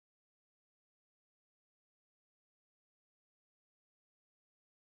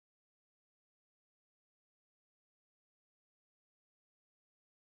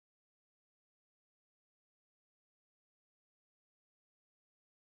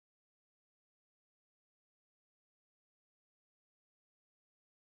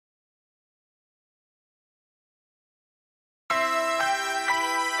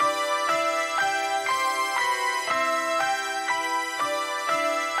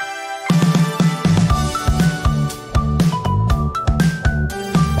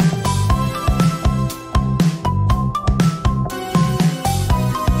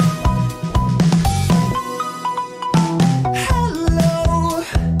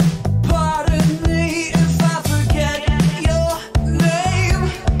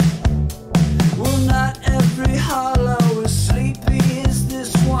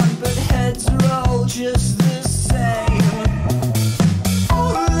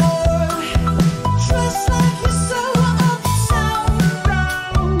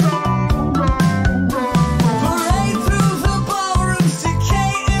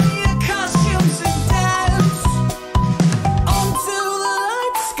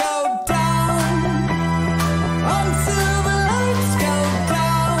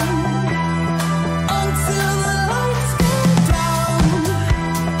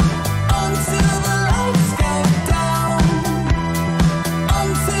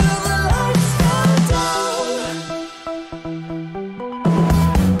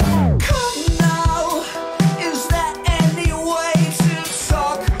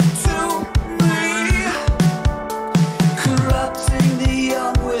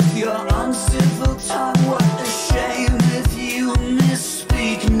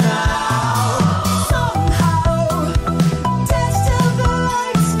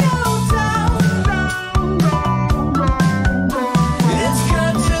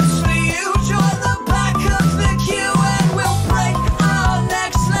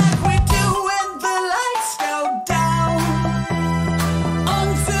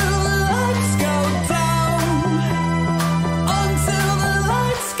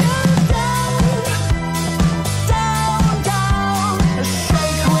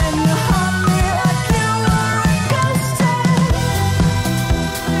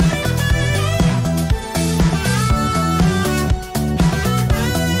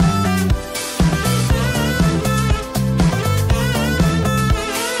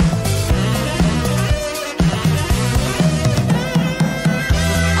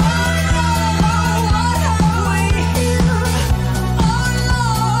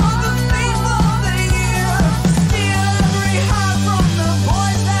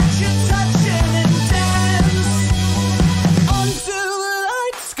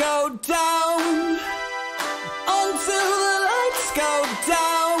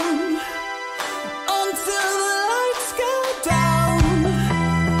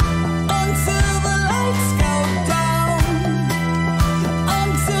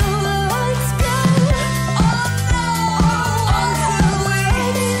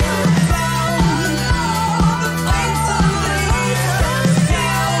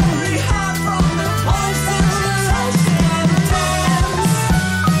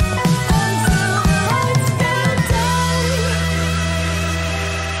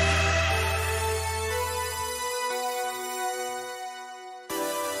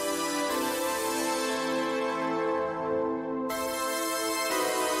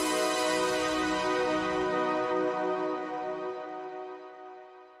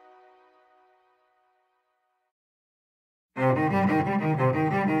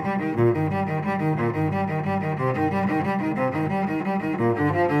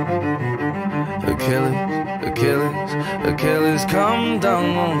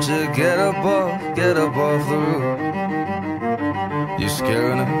won't you get up off the roof? You're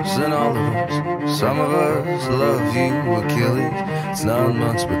scaring us and all of us. Some of us love you, Achilles. It's not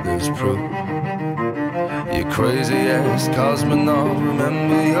much, but there's proof. You crazy ass cosmonaut,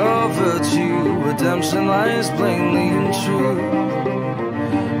 remember your virtue. Redemption lies plainly and true.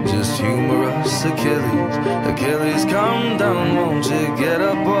 Just humor us, Achilles. Achilles, come down, won't you get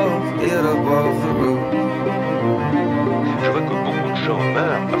up off the roof? Je vois que beaucoup de gens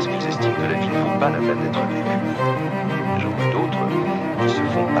meurent parce qu'ils estiment que la vie ne vaut pas la peine d'être vécue. J'en vois d'autres qui se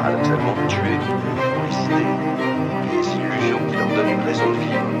font paradoxalement tuer pour les idées, les illusions qui leur donnent une raison de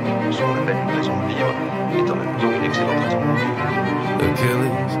vivre, ce qu'on appelle une raison de vivre, est en même temps une excellente raison de vivre.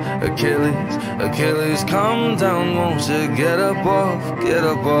 Achilles, Achilles, come down, won't you get up off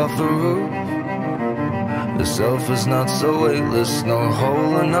the roof? The self is not so weightless, no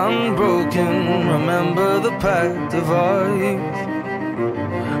whole and unbroken. Remember the pact of our youth.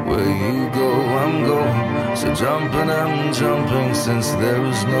 Where you go, I'm going. So jumping, I'm jumping, since there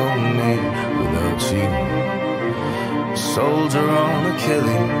is no me without you. Soldier on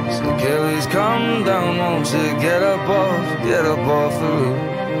Achilles, Achilles, come down, won't you get up off the roof?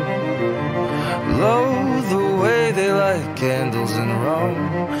 Loathe the way they light candles in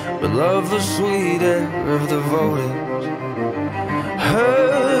Rome, but love the sweet air of the votive.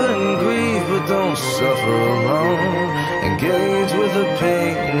 Hurt and grieve, but don't suffer alone. Engage with the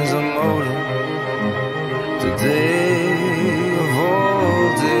pain as a motive. Today of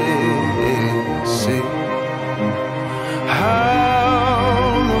all days, see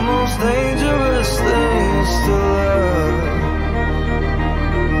how the most dangerous thing is to love.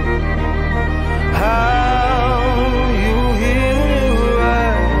 How you hear you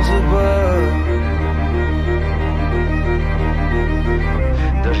rise above.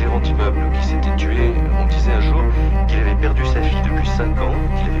 D'un gérant d'immeuble qui s'était tué, on disait un jour qu'il avait perdu sa fille depuis 5 ans,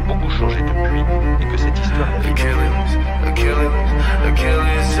 qu'il avait beaucoup changé depuis, et que cette histoire l'avait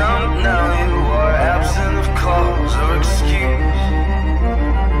Achilles, jump now, you are absent of cause or excuse.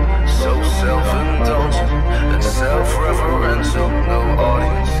 So self-indulgent and self-referential, no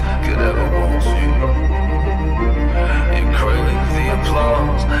audience could ever want you. You crave the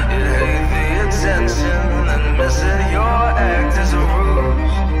applause, you hate the attention, and missing your act is a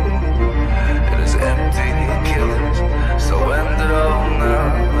ruse. It is empty, Achilles, so end it all now.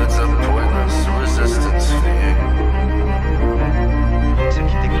 It's a pointless resistance for you. Ce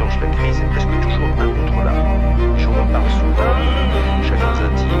qui déclenche la crise est presque toujours incontrôlable. Je m'en parle souvent de chagrins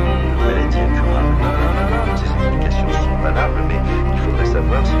intimes, de maladies incurables. Ces explications sont valables, mais il faudrait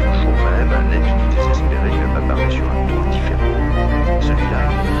savoir si le jour même un être désespéré apparaît sur un ton différent. Celui-là.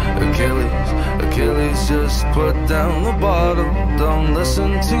 Achilles, just put down the bottle. Don't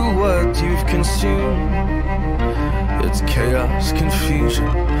listen to what you've consumed. It's chaos, confusion,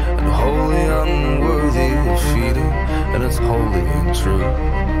 and wholly unworthy of feeding, and it's wholly untrue.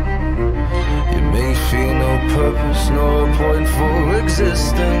 You may feel no purpose, nor a point for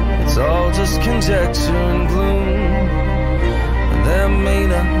existing. It's all just conjecture and gloom. And there may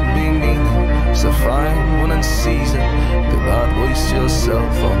not be meaning, so find one and seize it. Do not waste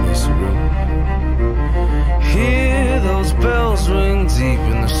yourself on this room. Hear those bells ring deep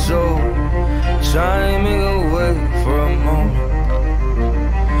in the soul, chiming away for a moment.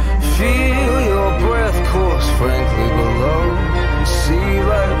 Feel your breath course frankly below, and see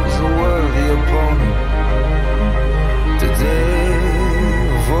life as a worthy opponent. Today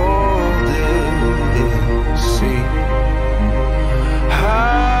of all days, see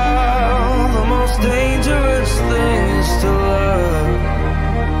how the most dangerous thing is to love.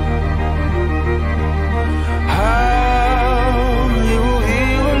 How you will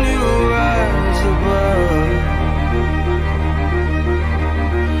heal when you rise above.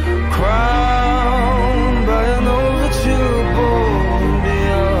 Crowned by an overture bold and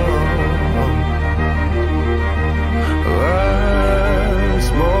beyond. Rise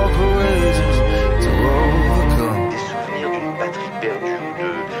more courageous to overcome. Des souvenirs d'une patrie perdue ou de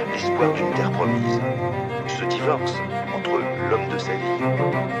l'espoir d'une terre promise. Ce divorce entre l'homme de sa vie.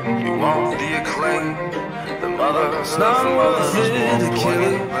 You want the acclaim, the mother's not worth it, the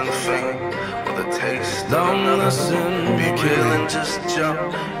killing and the fame, with a taste. Don't listen, be killing, just jump.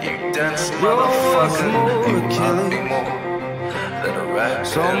 You dance, motherfucker. You want me more than a rap,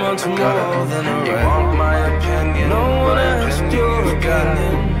 so much more than a rap. You want my opinion, no one asked your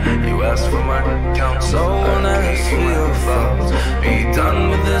opinion. You asked for my counsel, no one asked for your thoughts. Be done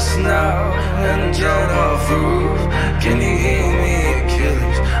with this now and jump off the roof. Can you hear me,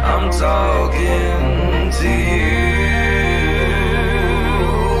 Achilles? I'm talking to you.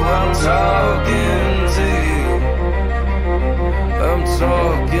 I'm talking to you. I'm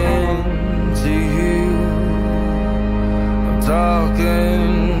talking to you. I'm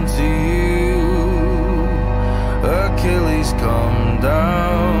talking to you. Achilles, come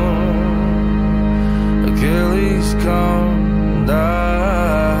down. Achilles, come down.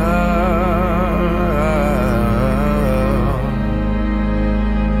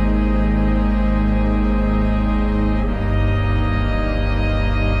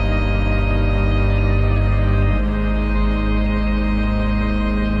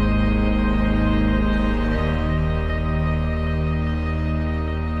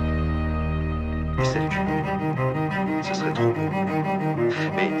 Et sais-tu, ce serait trop beau.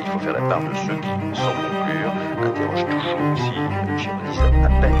 Mais il faut faire la part de ceux qui, sans conclure, interrogent toujours si, j'ironise à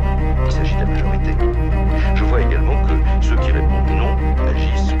peine, il s'agit de la majorité. Je vois également que ceux qui répondent non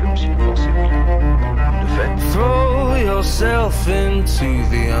agissent comme s'ils pensaient oui. De fait, throw yourself into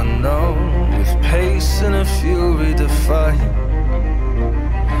the unknown with pace and a fury defying.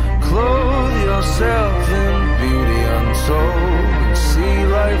 Clothe yourself in beauty untold and see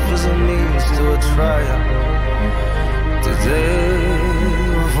life as a means to a triumph. Today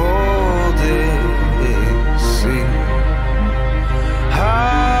of all days, see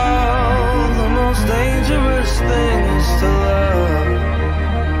how the most dangerous thing is to love.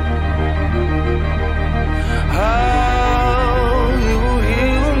 How you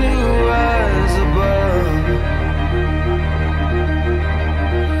heal when you rise above.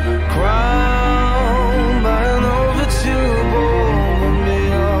 Crowned by an overture born and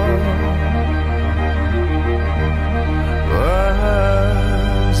beyond.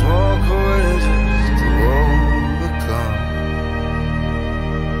 Rise more courageous to overcome.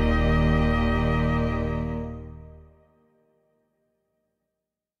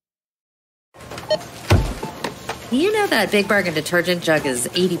 You know that Big Bargain detergent jug is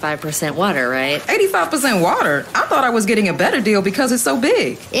 85% water, right? 85% water? I thought I was getting a better deal because it's so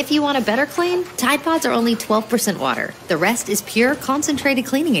big. If you want a better clean, Tide Pods are only 12% water. The rest is pure, concentrated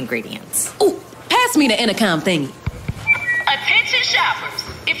cleaning ingredients. Ooh, pass me the intercom thingy. Attention shoppers,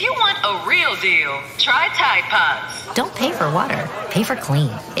 if you want a real deal, try Tide Pods. Don't pay for water, pay for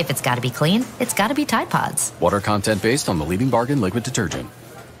clean. If it's gotta be clean, it's gotta be Tide Pods. Water content based on the leading bargain liquid detergent.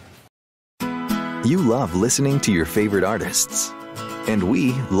 You love listening to your favorite artists, and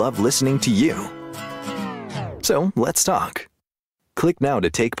we love listening to you. So let's talk. Click now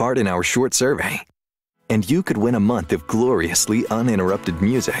to take part in our short survey, and you could win a month of gloriously uninterrupted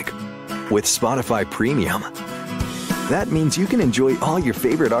music with Spotify Premium. That means you can enjoy all your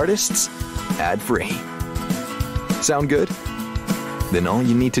favorite artists ad-free. Sound good? Then all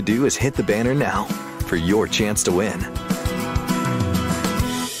you need to do is hit the banner now for your chance to win.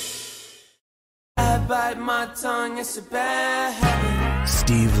 My tongue is a bad habit.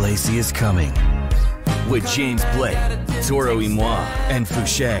 Steve Lacy is coming with James Blake, Toro y Moi, and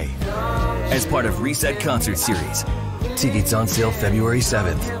Fouché as part of Reset Concert Series. Tickets on sale February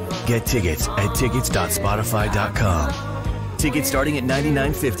 7th. Get tickets at tickets.spotify.com. Tickets starting at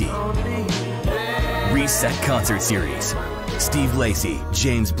 $99.50. Reset Concert Series. Steve Lacy,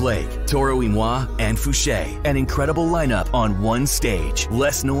 James Blake, Toro y Moi, and Fouché. An incredible lineup on one stage.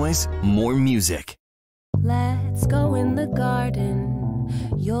 Less noise, more music. Let's go in the garden.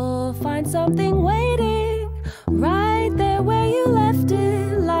 You'll find something waiting right there where you left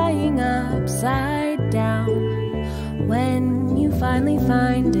it, lying upside down. When you finally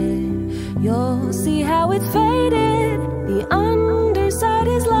find it, you'll see how it's faded. The underside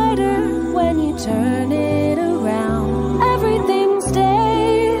is lighter when you turn it around. Everything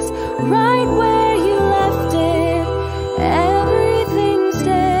stays right where you left it. Everything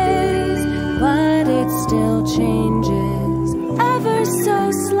stays, but it still changes ever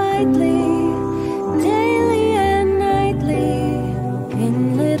so slightly, daily and nightly,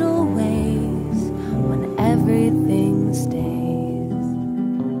 in little ways, when everything stays.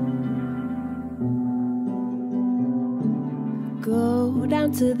 Go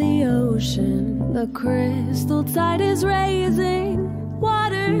down to the ocean, the crystal tide is raising.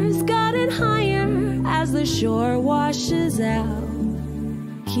 Water's gotten higher as the shore washes out.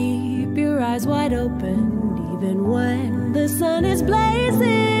 Keep your eyes wide open, even when the sun is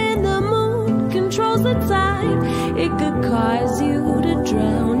blazing. The moon controls the tide, it could cause you to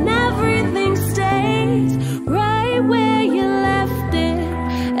drown. Everything stays right where you left it.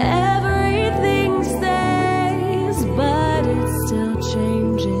 Everything stays, but it still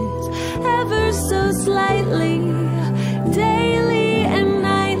changes ever so slightly, daily and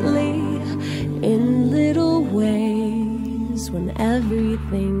nightly, in little ways, when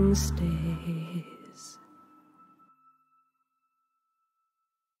everything stays.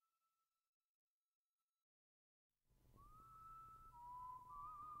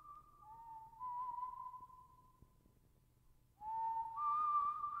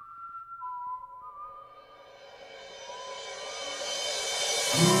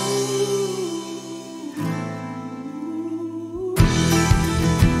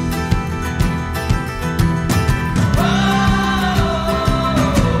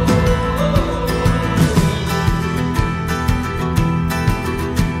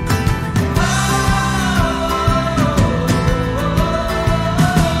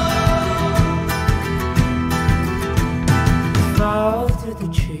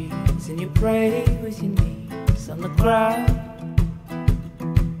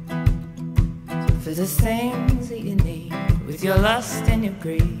 your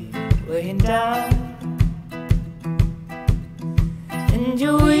grief, weighing down. And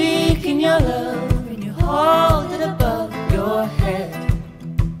you're weak in your love, and you hold it above your head.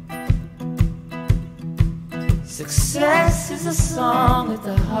 Success is a song of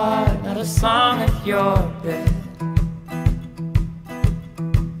the heart, not a song of your bed.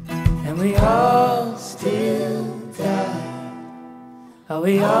 And we all still die. Oh,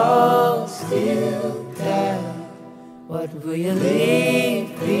 we all still die. What will you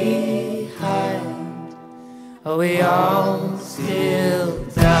leave behind? Oh, we all still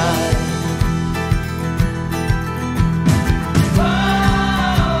die.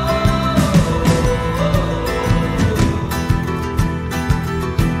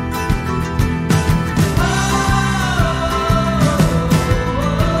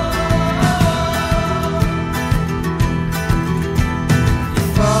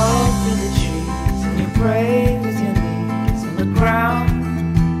 Pray with your knees on the ground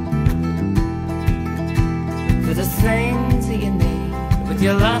for the things that you need, with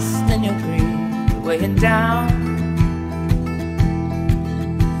your lust and your greed weighing down.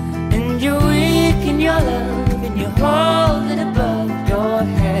 And you're weak in your love, and you hold it above your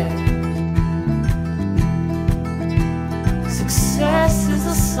head. Success is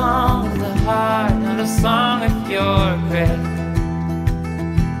a song of the heart, not a song of your regret.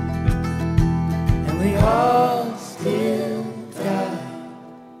 We all still die.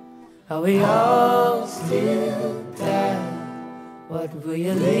 Oh, we all still die. What will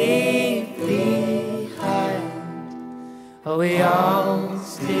you leave behind? Oh, we all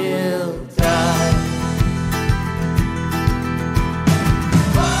still die.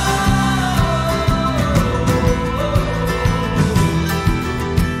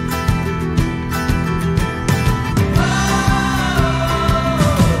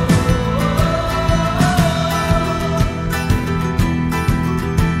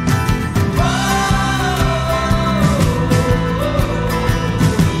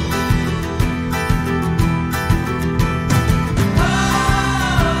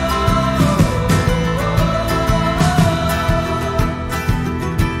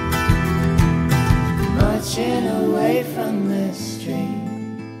 Marching away from this tree,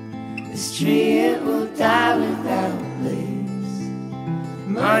 it will die without leaves.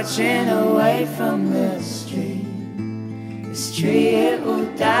 Marching away from this tree, it will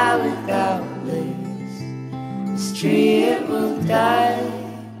die without leaves. This tree, it will die.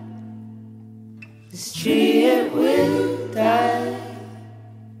 This tree, it will die.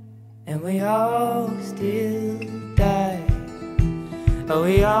 And we all still die. Oh,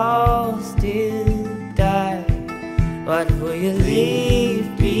 we all still die. What will you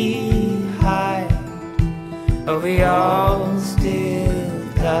leave behind? Oh, we all still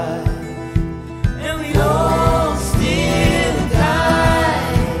die. And we all still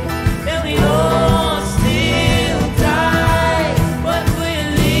die. And we all still die. What will you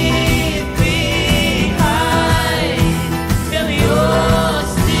leave behind? And we all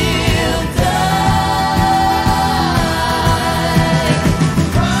still die.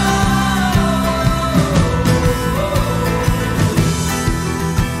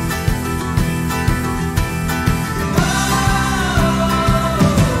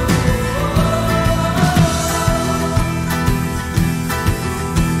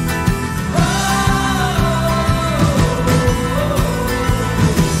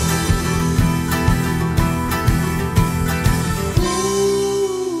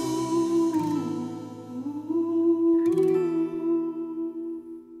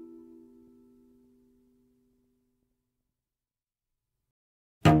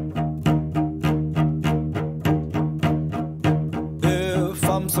 If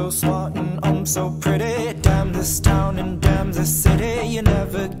I'm so smart and I'm so pretty, damn this town and damn this city, you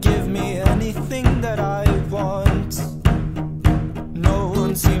never give me anything that I want. No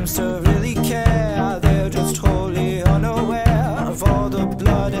one seems to really care, they're just wholly unaware of all the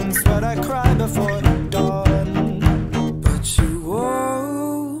blood and sweat I cry before dawn. But you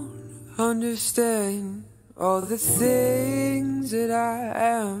won't understand all the things that I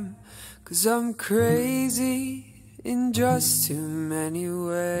am, 'cause I'm crazy in just too many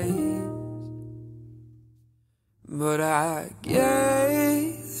ways. But I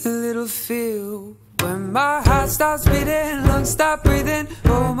get a little feel when my heart stops beating, lungs stop breathing.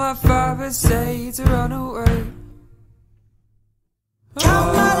 Oh, my fibers say to run away.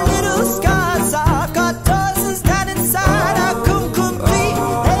 Count my little scars, I've got dozens down inside. I come complete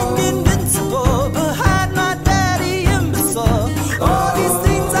and invincible behind my daddy imbecile. All these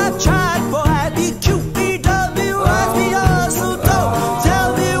things I've tried, boy, I'd be cute.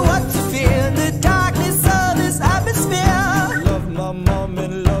 Mom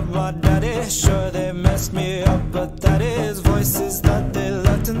love my daddy. Sure, they messed me up, but that is voices that they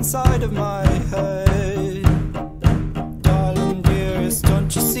left inside of my head. Darling, dearest,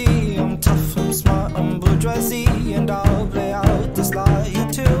 don't you see? I'm tough, I'm smart, I'm bourgeoisie, and I'll play out this lie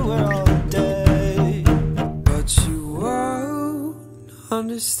till we're all dead. But you won't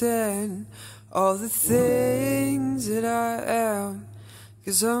understand all the things that I am,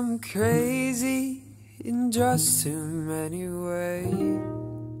 'cause I'm crazy in just too many ways.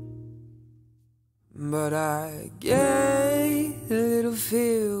 But I get a little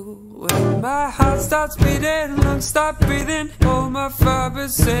feel when my heart starts beating, lungs stop breathing, all my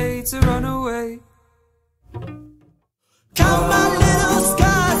fibers say to run away. Count my little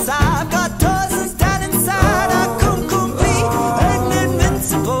scars, I've got dozens down inside. I couldn't be an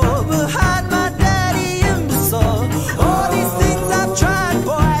invincible behind my daddy imbecile. All these things I've tried,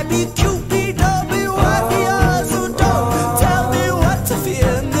 boy, be cute, be dumb, be white, be yours who don't tell me what to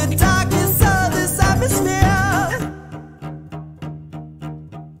fear in the darkness of this atmosphere.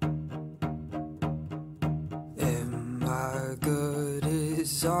 Am I good?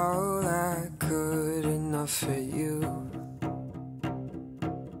 Is all I could enough for you?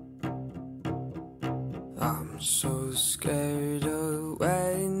 I'm so scared of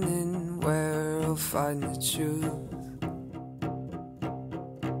when and where I'll find the truth.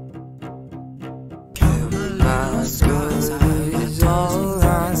 Am I good? Is all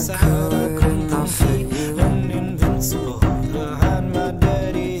I could enough for you? Invincible behind my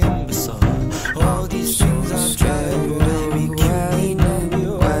daddy imbecile. All these things I've tried, boy, be cute, be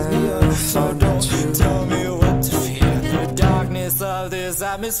wise, be yours, so don't tell me what to fear. The darkness of this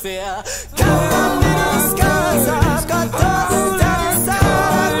atmosphere. Count my little scars, I've got dozens down inside.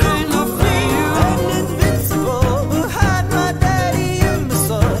 I couldn't be an invincible behind my daddy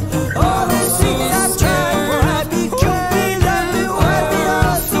imbecile. All these things I've tried, boy, be cute, be dumb, be wise, be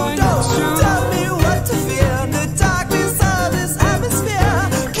yours, so don't tell me what to fear in the darkness of this atmosphere.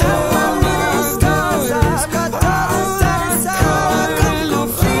 Count my little scars, I've got dozens down inside. I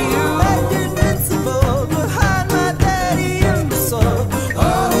couldn't be an invincible behind my daddy imbecile.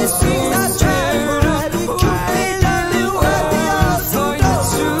 All these things I've tried, boy, be cute, be dumb, be wise, be yours, so don't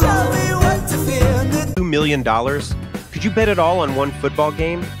tell me what to fear in the $2 million? Could you bet it all on one football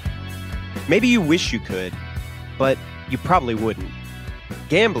game? Maybe you wish you could, but you probably wouldn't.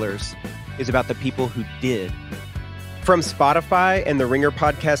 Gamblers is about the people who did. From Spotify and the Ringer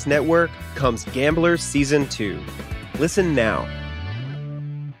Podcast Network comes Gamblers Season 2. Listen now.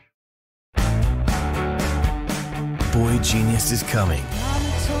 Boy Genius is coming.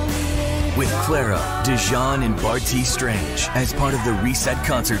 With Clairo, Dijon, and Barty Strange as part of the Reset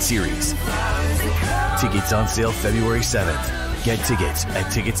Concert Series. Tickets on sale February 7th. Get tickets at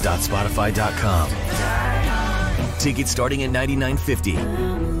tickets.spotify.com. Tickets starting at $99.50.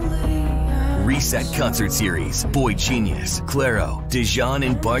 Reset Concert Series, Boy Genius, Clairo, Dijon,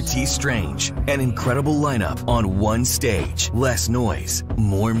 and Barty Strange. An incredible lineup on one stage. Less noise,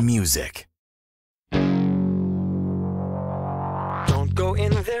 more music. Don't go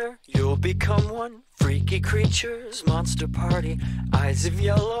in there, you'll become one. Freaky creatures, monster party. Eyes of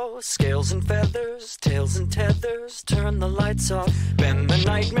yellow, scales and feathers, tails and tethers. Turn the lights off, bend the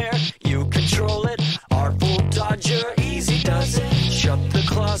nightmare, you control it. Artful dodger, easy does it. Shut the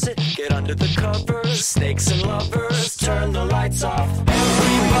closet, get under the covers. Snakes and lovers, turn the lights off.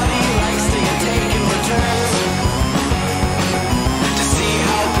 Everybody likes to get taken returns to see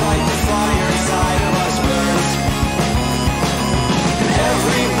how bright the fire inside of us burns. And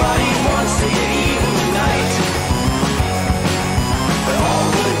everybody wants to get evil tonight, but all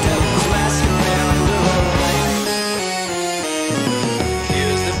good devils masquerade under the light.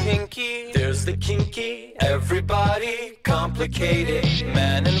 Here's the pinky, there's the kinky. Everybody complicated,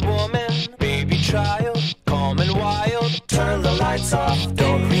 man and woman, baby child, calm and wild. Turn the lights off,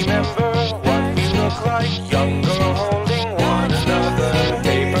 don't remember what we look like. Young girl holding one another.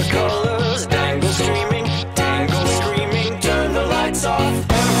 Paper colors, dangle streaming, tangle screaming. Turn the lights off.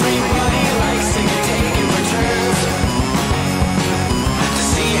 Everybody likes to get taken returns to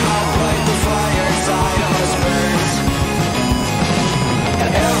see how bright the fire inside of us burns. And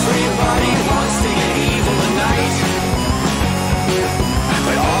everybody wants to get evil tonight,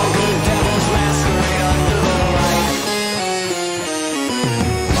 but all good devils masquerade under the light.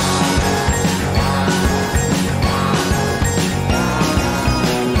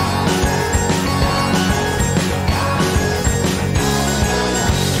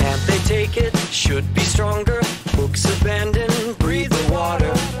 Can't they take it? Should be stronger. Books abandoned, breathe the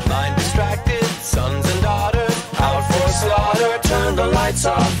water. Mind distracted, sons and daughters out for slaughter. Turn the lights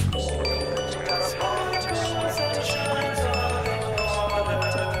off.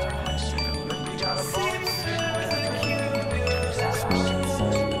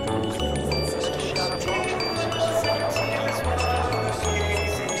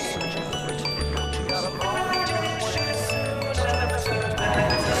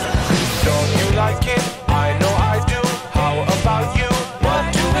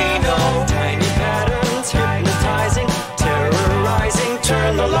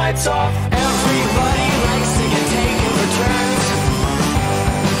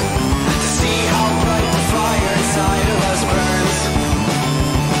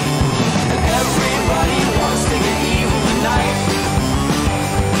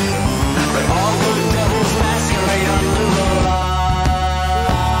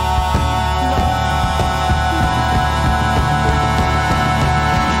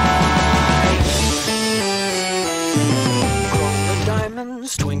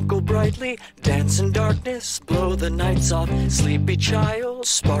 lights off. Sleepy child,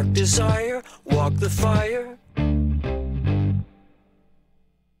 spark desire, walk the fire.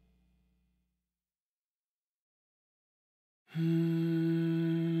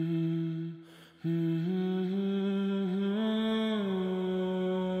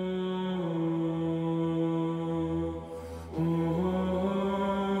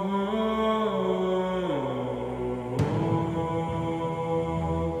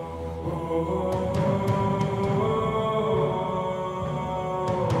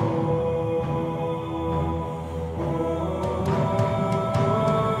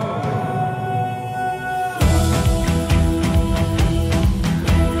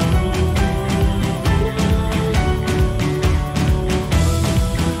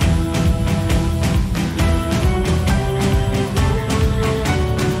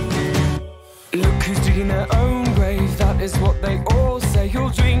 Is what they all say.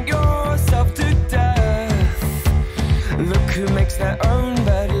 You'll drink yourself to death. Look who makes their own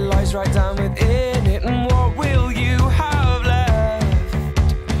bed, lies right down within it. And what will you have left?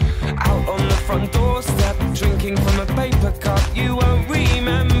 Out on the front doorstep, drinking from a paper cup. You won't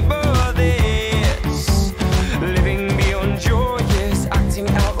remember this. Living beyond your years, acting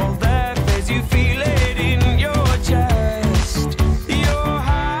out all their fears. You feel it in your chest. Your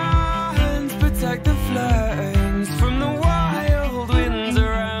hands protect the flames from the wild winds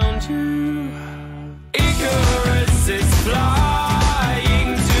around you. Icarus is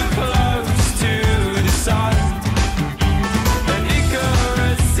flying too close to the sun, and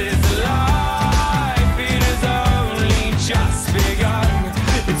Icarus is alive. It has only just begun.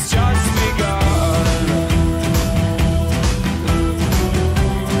 It's just begun.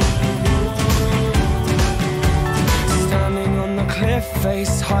 Standing on the cliff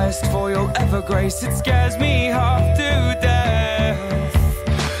face, highest fall you'll ever grace. It scares me half to death.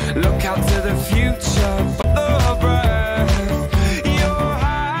 Look out to the future, but the breath. Your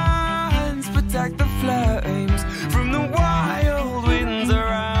hands protect the flames from the wild winds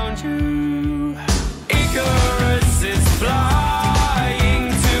around you. Icarus is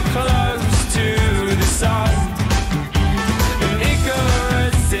flying too close to the sun, and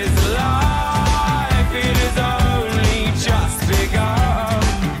Icarus is alive. It has only just begun.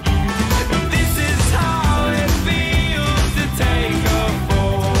 This is how it feels to take a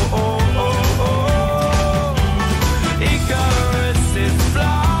fall. Icarus is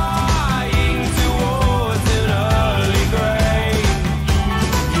flying towards an early grave.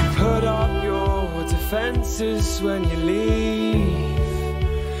 You put up your defenses when you leave.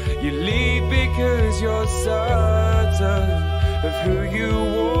 You leave because you're certain of who you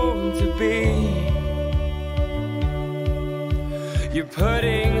want to be. You're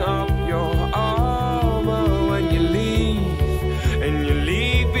putting up your armor when you leave, and you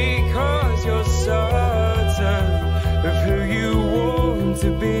leave because you're certain of who you want to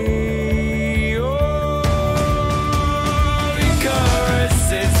be. Oh,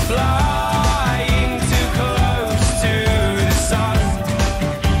 Icarus is flying too close to the sun,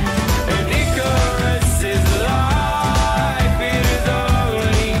 and Icarus is alive. It has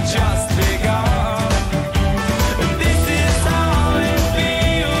only just begun. And this is how it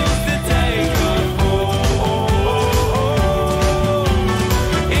feels to take a fall.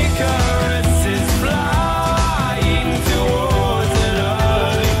 Icarus is flying towards an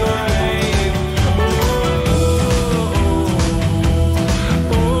early grave.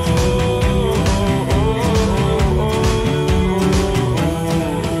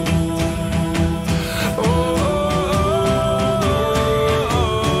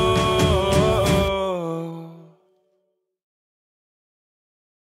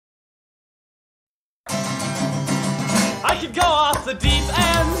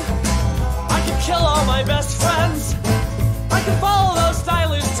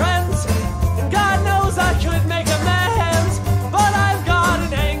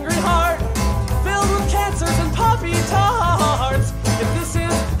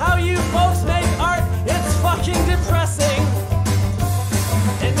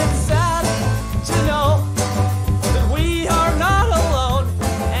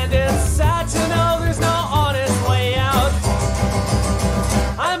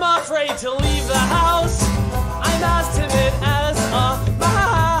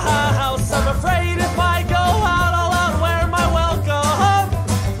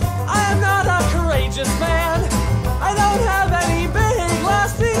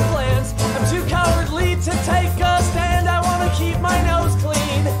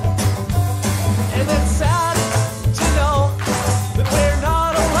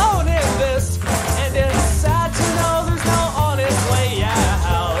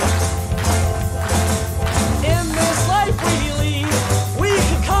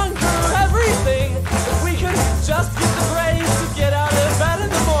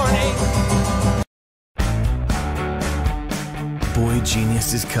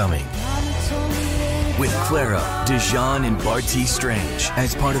 best is coming. With Clairo, Dijon, and Barty Strange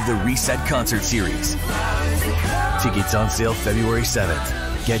as part of the Reset concert series. Tickets on sale February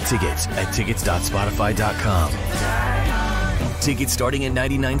 7th. Get tickets at tickets.spotify.com. Tickets starting at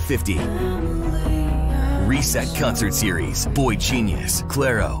 $99.50. Reset concert series, Boy Genius,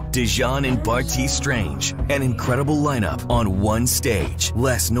 Clairo, Dijon, and Barty Strange. An incredible lineup on one stage.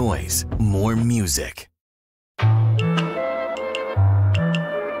 Less noise, more music.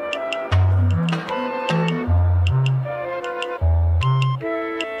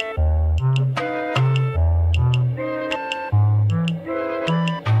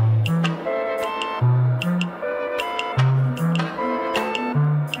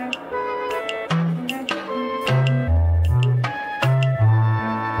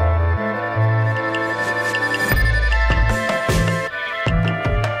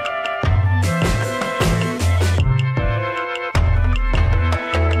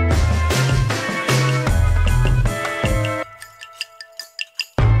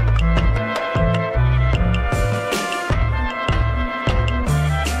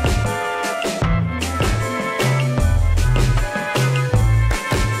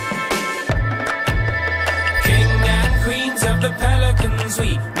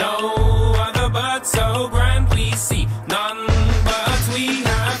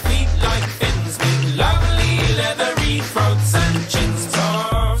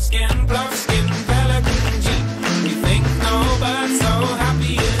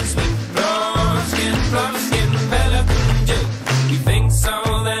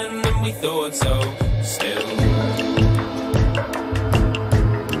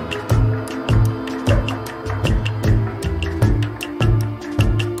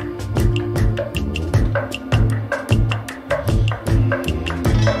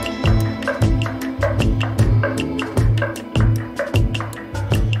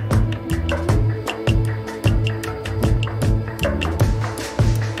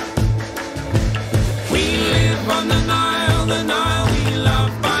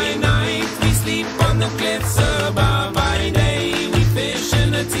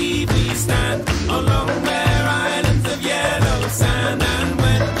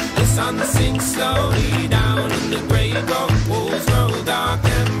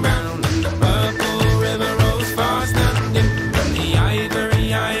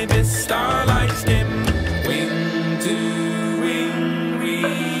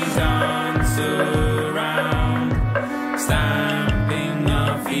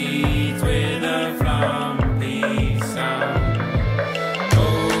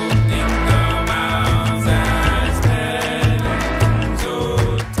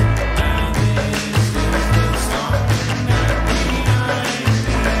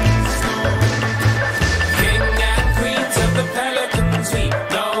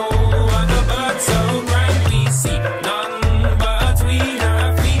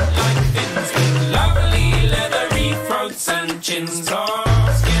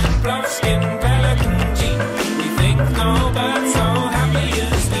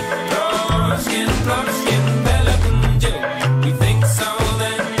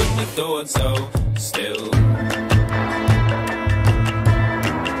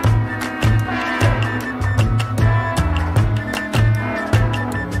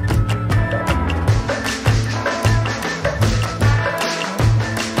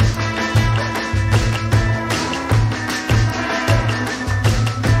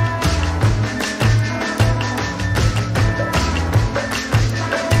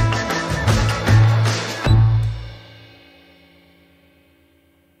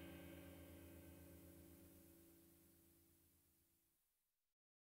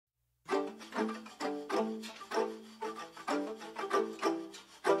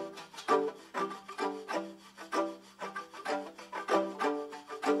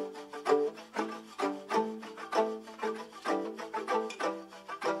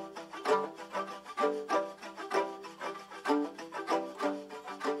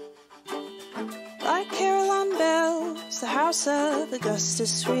 Of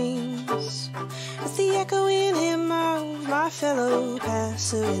Augustus rings with the echoing hymn of my fellow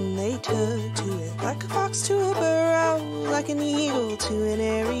passer, and they turn to it like a fox to a burrow, like an eagle to an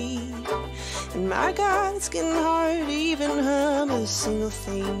eyrie. And my God, it's getting hard to even hum a single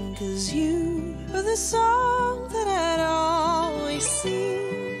thing, 'cause you are the song that I'd always sing.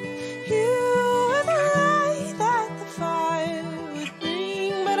 You are the light that the fire would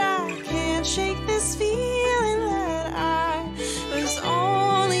bring, but I can't shake this feeling that I was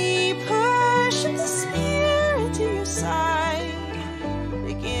only pushing the spirit to your side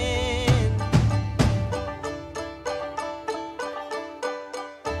again.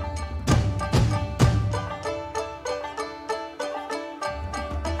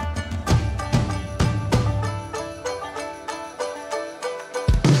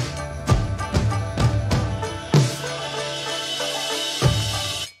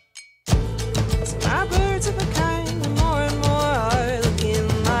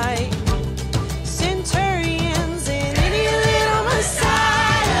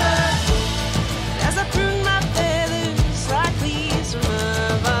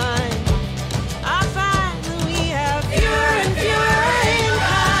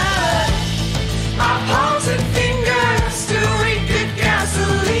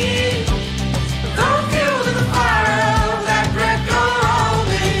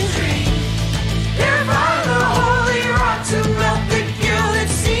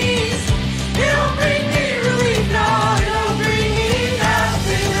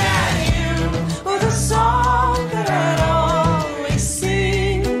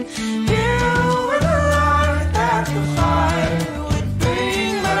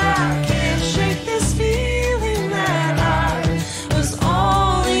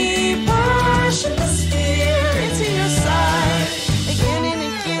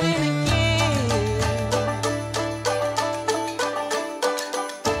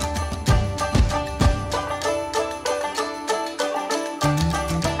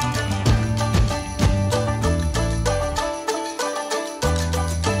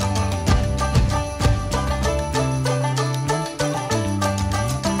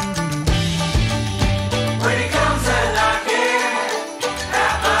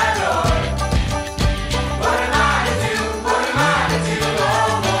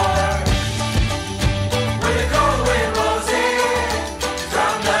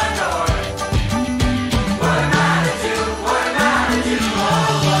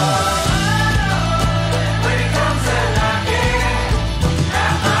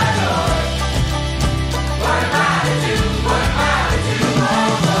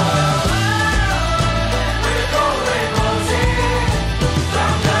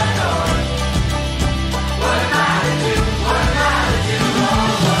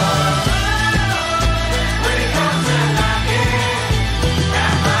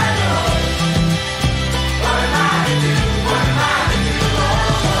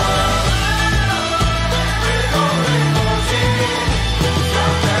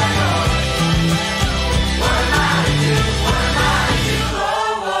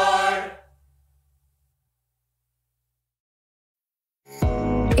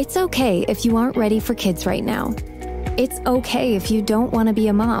 It's okay if you aren't ready for kids right now. It's okay if you don't want to be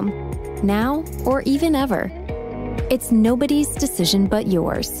a mom, now or even ever. It's nobody's decision but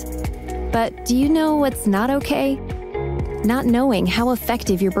yours. But do you know what's not okay? Not knowing how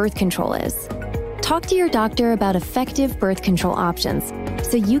effective your birth control is. Talk to your doctor about effective birth control options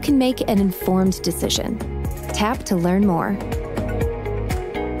so you can make an informed decision. Tap to learn more.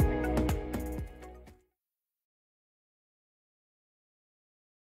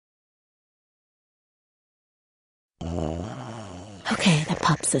 Okay, the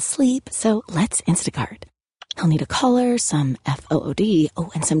pup's asleep, so let's Instacart. He'll need a collar, some FOOD,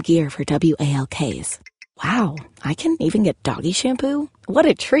 and some gear for WALKs. Wow, I can even get doggy shampoo? What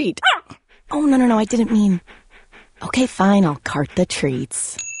a treat! Oh, no, I didn't mean... Okay, fine, I'll cart the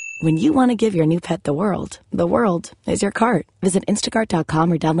treats. When you want to give your new pet the world is your cart. Visit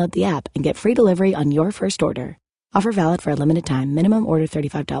instacart.com or download the app and get free delivery on your first order. Offer valid for a limited time. Minimum order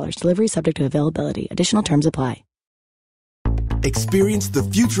 $35. Delivery subject to availability. Additional terms apply. Experience the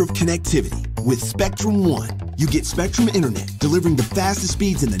future of connectivity with Spectrum One. You get Spectrum Internet delivering the fastest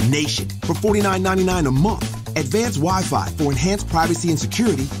speeds in the nation for $49.99 a month. Advanced Wi-Fi for enhanced privacy and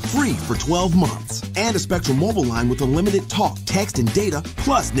security, free for 12 months. And a Spectrum mobile line with unlimited talk, text, and data,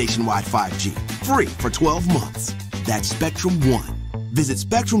 plus nationwide 5G, free for 12 months. That's Spectrum One. Visit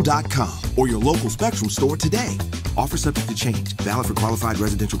Spectrum.com or your local Spectrum store today. Offer subject to change. Valid for qualified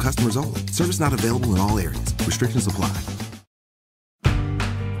residential customers only. Service not available in all areas. Restrictions apply.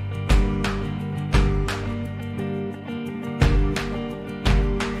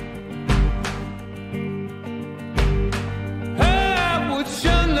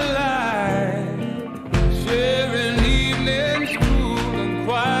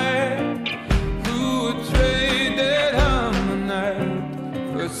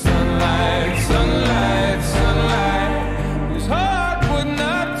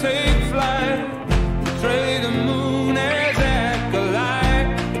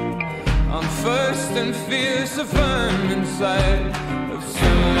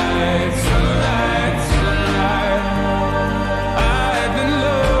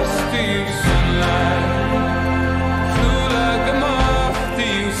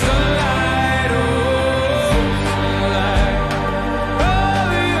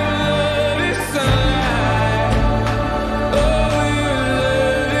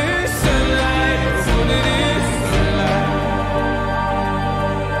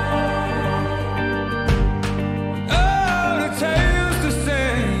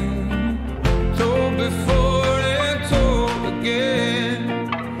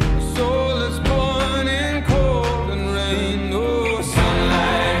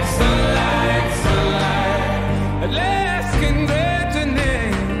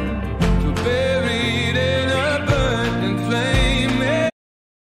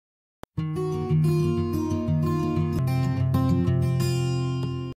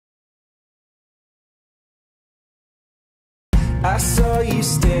 I saw you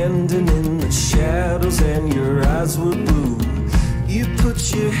standing in the shadows and your eyes were blue. You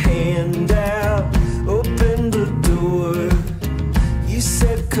put your hand out, opened the door. You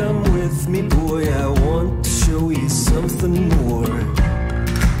said, come with me, boy, I want to show you something more.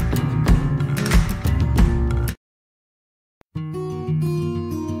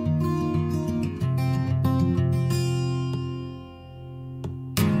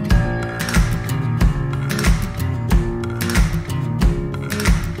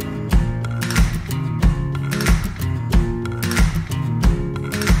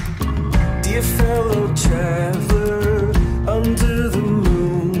 Fellow traveler under the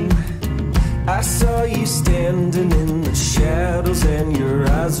moon, I saw you standing in the shadows and your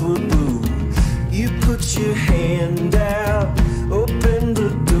eyes were blue. You put your hand out, opened the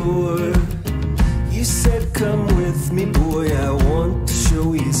door. You said, come with me, boy, I want to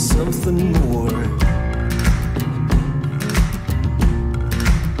show you something more.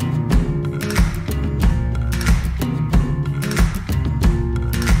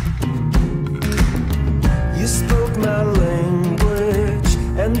 You spoke my language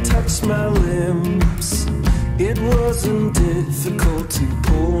and touched my limbs. It wasn't difficult to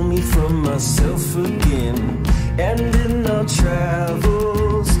pull me from myself again. And in our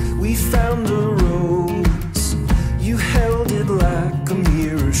travels, we found the roads. You held it like a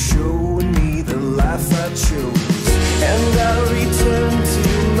mirror, showing me the life I chose. And I returned to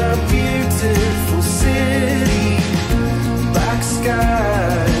my beautiful city. Black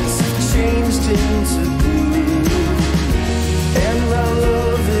skies changed into blue, and my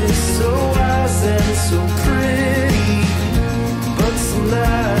love is so wise and so pretty. But some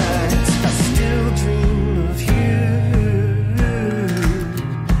nights I still dream of you.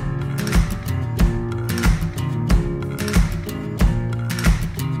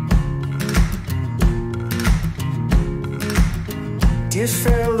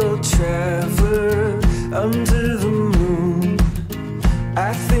 fellow traveler under the moon,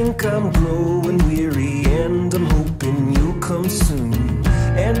 I think I'm growing weary and I'm hoping you'll come soon.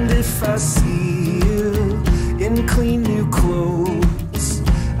 And if I see you in clean new clothes,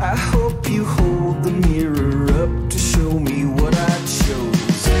 I hope you hold the mirror up to show me what I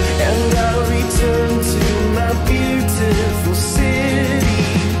chose. And I'll return to my beautiful city.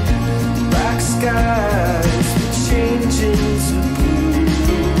 Black skies will change into blue,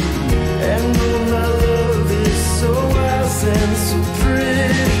 and oh, my love is so wise and so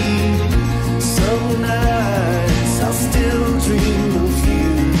pretty. Some nights I'll still dream of you.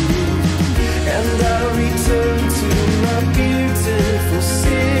 And I'll return to my beautiful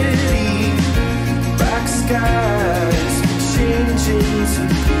city. Black skies will change into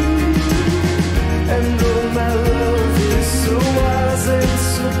blue, and oh, my love is so wise and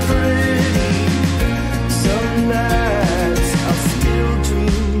so pretty. Some nights I'll still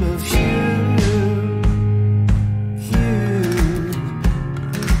dream of you,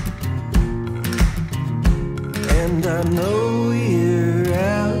 And I know you're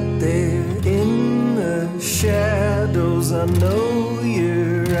out there in the shadows. I know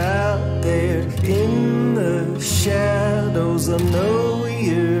you're out there in the shadows. I know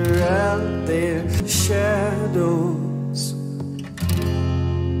you're out there, shadows.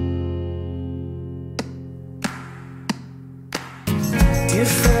 Dear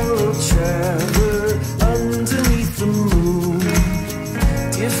fellow traveler underneath the moon,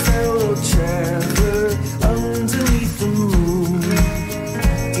 dear fellow traveler underneath the moon,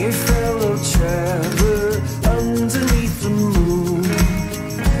 dear fellow traveler underneath the moon,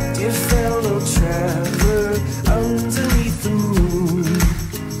 dear fellow traveler underneath the moon.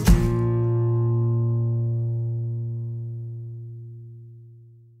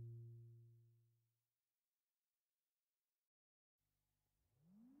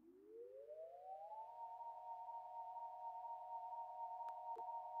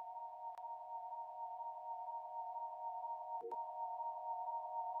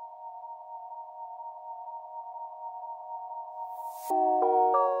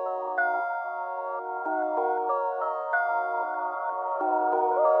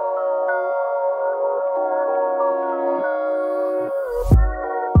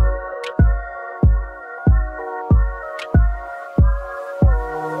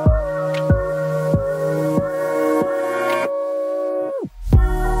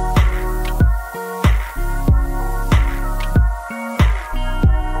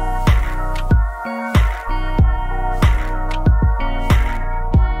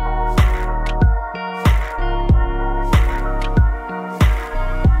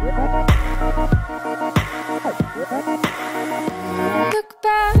 Look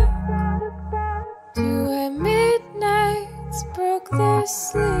back to when midnights broke their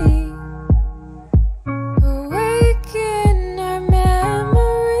sleep, awaken our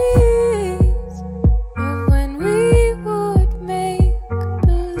memories of when we would make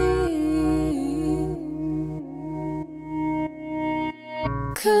believe.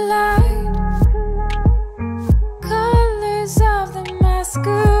 Collide colors of the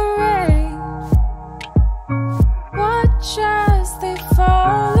masquerade. Watch as they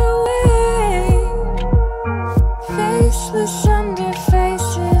fall away, faceless under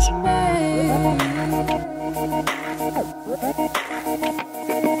faces made.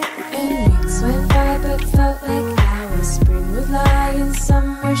 And weeks went by but felt like hours. Spring would lie in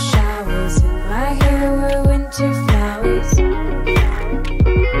summer showers. In my hair were winter flowers.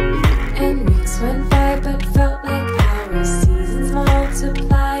 And weeks went by but felt like hours. Seasons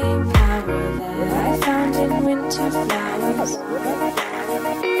multiplying power that I found in winter flowers.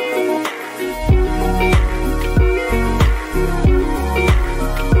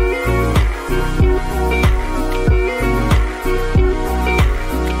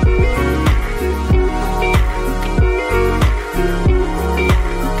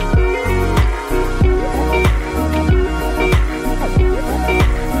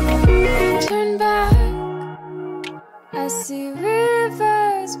 Turn back, I see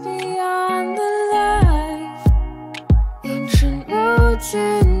rivers beyond the light, ancient roads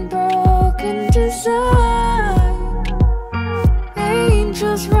in broken design,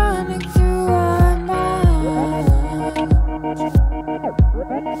 angels running through our minds.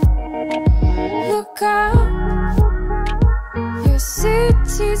 Look up, your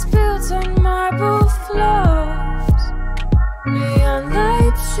city's built on marble floors, neon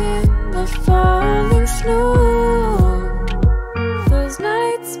lights in the falling snow. Those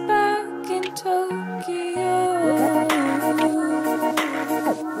nights back in Tokyo.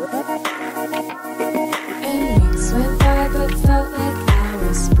 And weeks went by but felt like hours.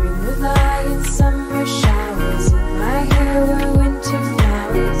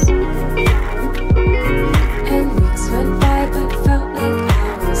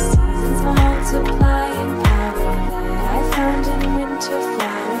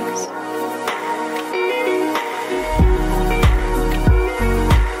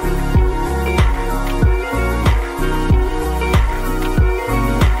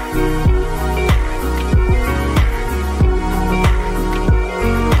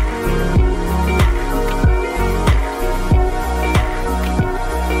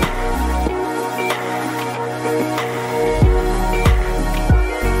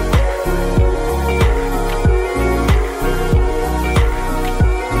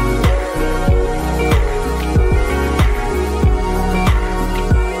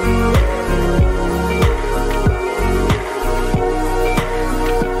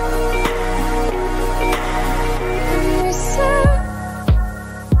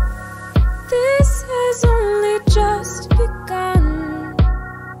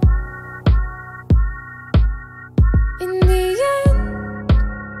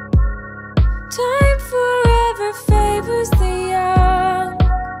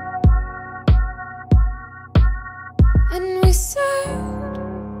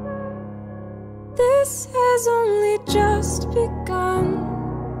 this has only just begun.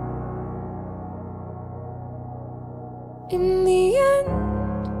 In the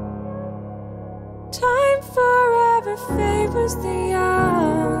end, time forever favors the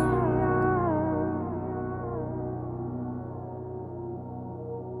young.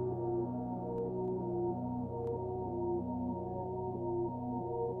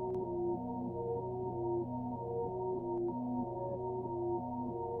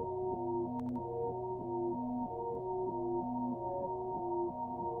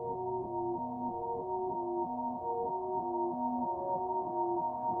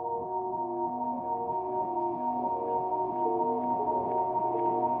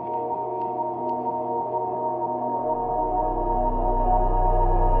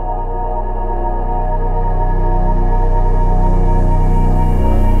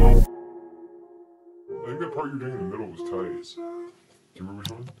 Part you're doing in the middle was tight. Do you remember which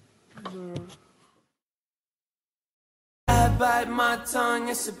one? I bite my tongue,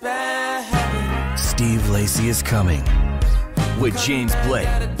 it's a bad habit. Steve Lacy is coming with James Blake,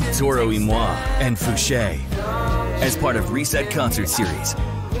 Toro y Moi, and Fouché as part of Reset Concert Series.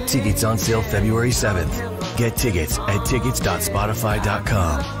 Tickets on sale February 7th. Get tickets at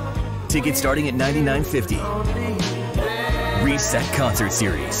tickets.spotify.com. Tickets starting at $99.50. Reset Concert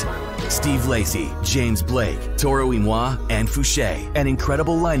Series. Steve Lacy, James Blake, Toro y Moi, and Fouché. An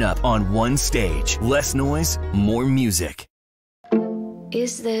incredible lineup on one stage. Less noise, more music.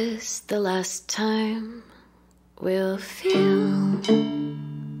 Is this the last time we'll feel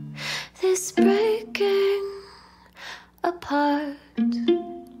this breaking apart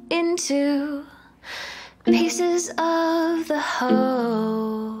into pieces of the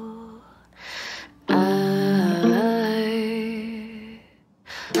whole? I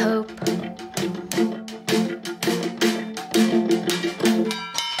hope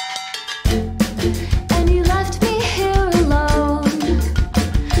and you left me here alone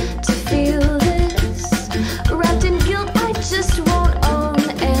to feel this, wrapped in guilt I just won't own,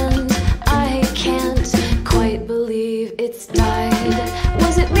 and I can't quite believe it's died.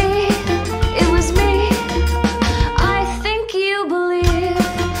 Was it me? It was me. I think you believe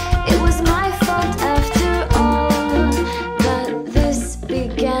it was my fault after all that this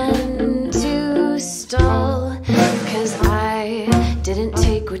began to stall, 'cause I didn't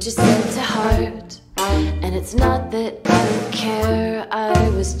take what you said to heart. And it's not that I don't care, I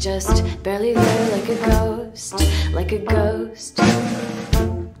was just barely there, like a ghost, like a ghost,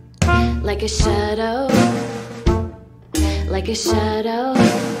 like a shadow, like a shadow,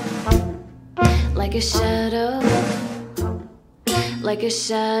 like a shadow, like a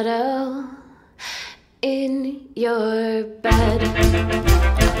shadow in your bed.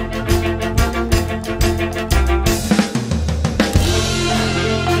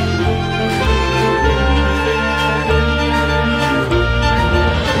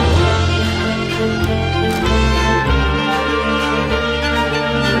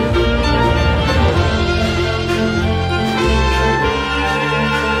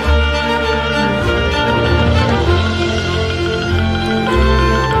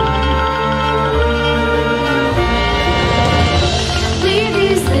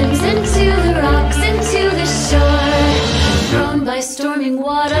 Storming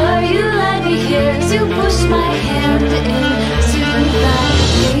water, you led me here to push my hand into that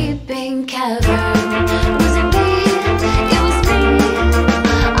gaping cavern. Was it me? It was me.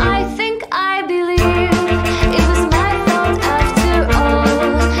 I think I believe it was my fault after all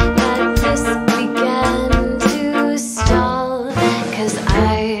that this began to stall, 'cause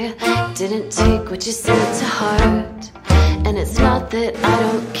I didn't take what you said to heart. And it's not that I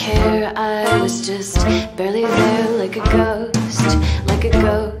don't care, I was just barely there, like a ghost, like a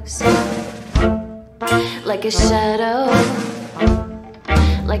ghost, like a shadow,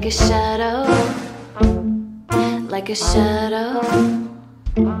 like a shadow, like a shadow,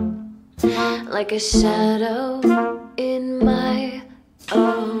 like a shadow in my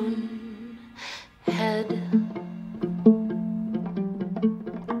own head.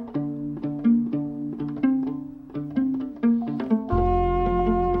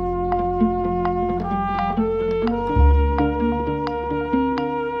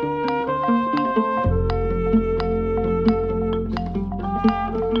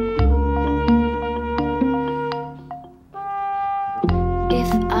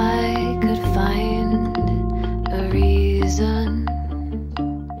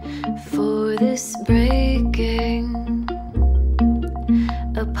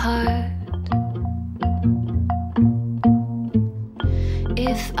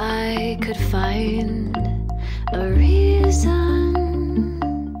 If I could find a reason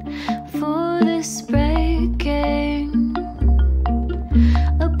for this breaking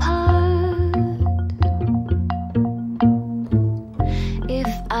apart.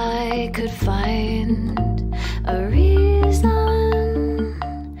 If I could find a reason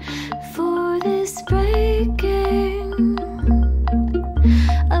for this breaking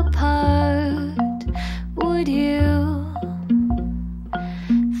apart, would you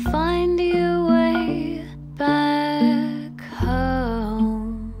find your way back home?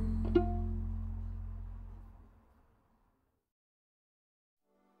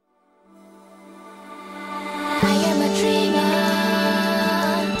 I am a dreamer,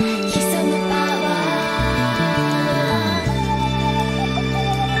潜むパワー。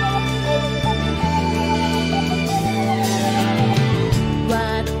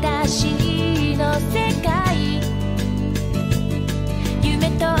私の世界、夢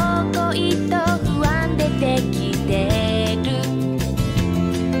と恋と不安でできてる。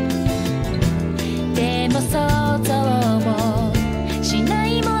でも想像もしな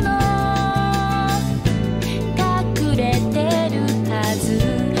いもの隠れてるはず。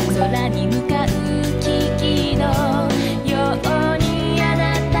空に向かう危機のようにあな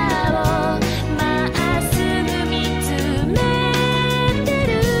たをまっすぐ見つめてる。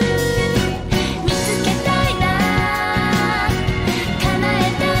見つけたいな、叶え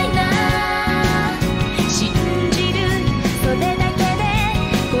たいな、信じる、それだけで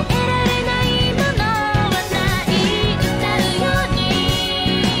超えられないものはない。歌うように、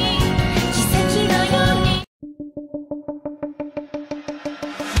奇跡のように。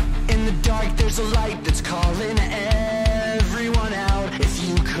In the dark, there's a light that's calling everyone out. If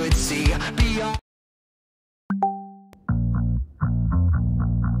you could see beyond.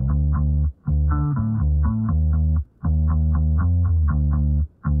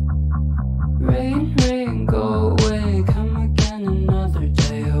 Rain, rain, go away, come again another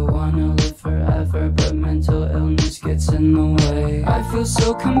day. I wanna live forever, but mental illness gets in the way. I feel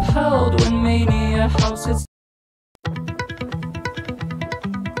so compelled when mania houses.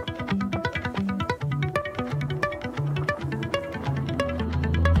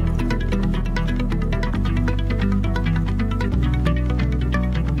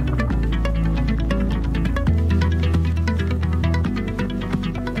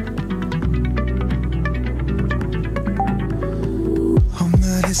 I'm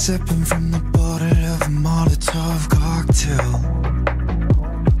ready sipping from the bottle of a Molotov cocktail.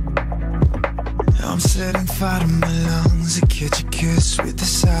 I'm setting fire to my lungs to catch a kiss with the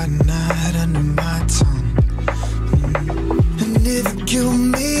cyanide under my tongue. And if it kill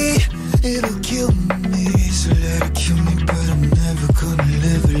me, it'll kill me. So let it kill me, but I'm never gonna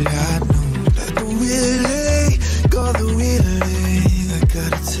live a lie. No, like the Willie, got the Willie. I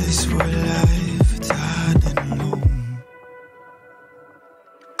got a taste for life, dying alone.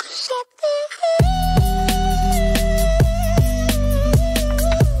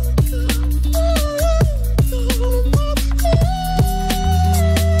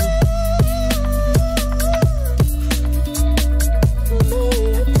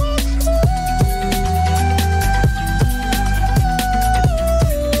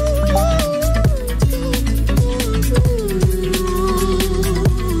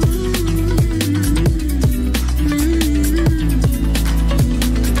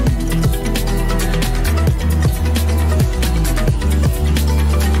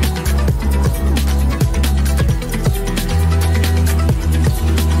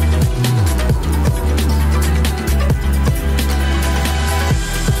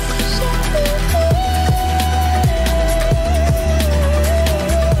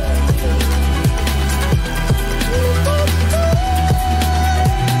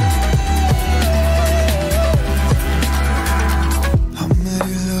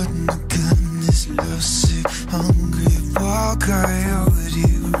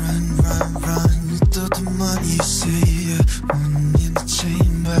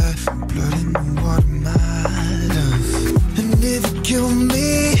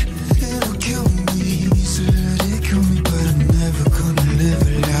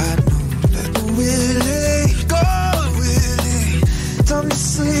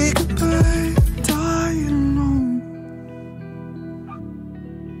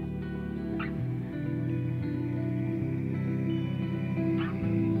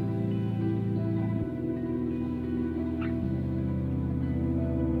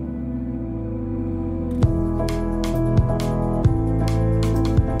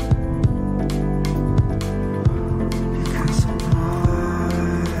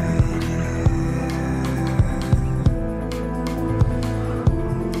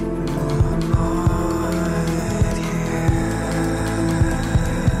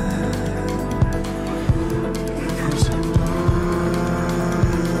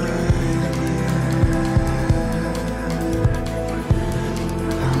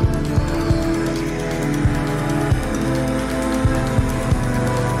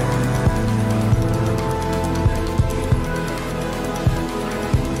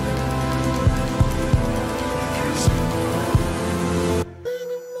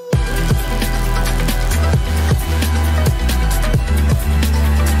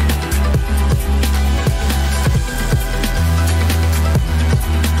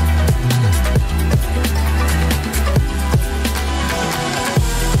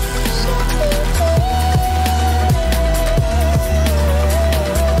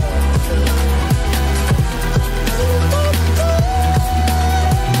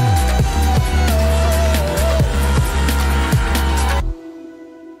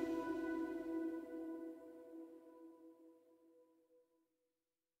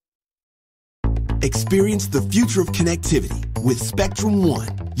 Experience the future of connectivity with Spectrum One.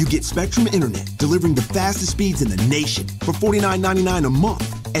 You get Spectrum Internet, delivering the fastest speeds in the nation for $49.99 a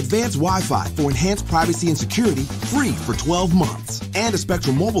month. Advanced Wi-Fi for enhanced privacy and security, free for 12 months. And a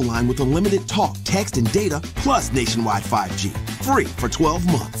Spectrum mobile line with unlimited talk, text, and data, plus nationwide 5G, free for 12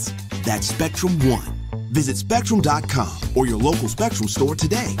 months. That's Spectrum One. Visit Spectrum.com or your local Spectrum store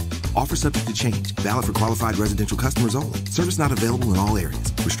today. Offer subject to change. Valid for qualified residential customers only. Service not available in all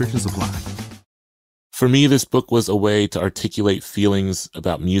areas. Restrictions apply. For me, this book was a way to articulate feelings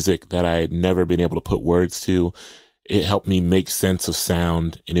about music that I had never been able to put words to. It helped me make sense of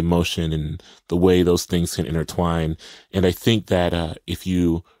sound and emotion and the way those things can intertwine. And I think that if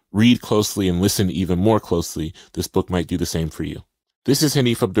you read closely and listen even more closely, this book might do the same for you. This is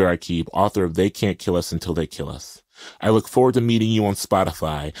Hanif Abdurraqib, author of They Can't Kill Us Until They Kill Us. I look forward to meeting you on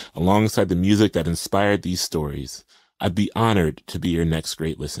Spotify alongside the music that inspired these stories. I'd be honored to be your next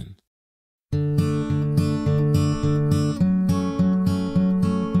great listen.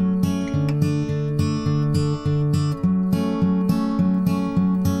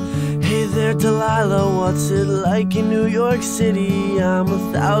 Hey there, Delilah, what's it like in New York City? I'm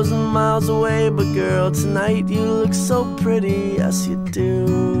 1,000 miles away, but girl, tonight you look so pretty, yes you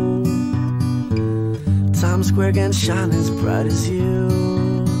do. Times Square can shine as bright as you,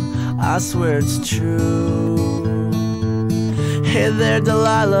 I swear it's true. Hey there,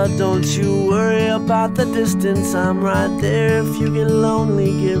 Delilah, don't you worry about the distance, I'm right there. If you get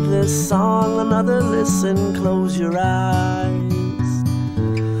lonely, give this song another listen, close your eyes.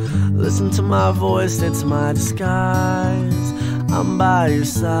 Listen to my voice, it's my disguise, I'm by your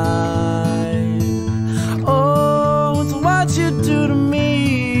side. Oh, it's what you do to me.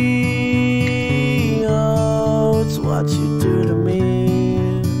 Oh, it's what you do to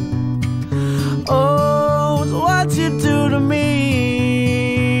me. Oh, it's what you do to me.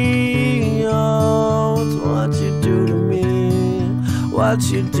 Oh, it's what you do to me. What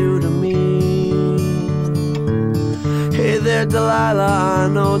you do to me. Hey there, Delilah, I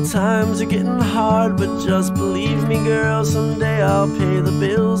know times are getting hard, but just believe me, girl, someday I'll pay the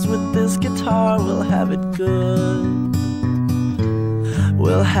bills with this guitar. We'll have it good.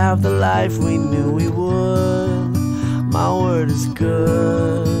 We'll have the life we knew we would. My word is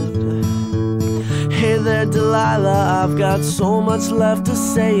good. Hey there, Delilah, I've got so much left to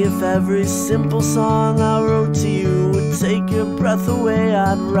say. If every simple song I wrote to you would take your breath away,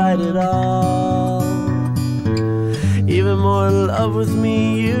 I'd write it all. Even more in love with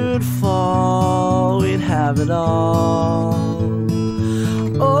me you'd fall, we'd have it all.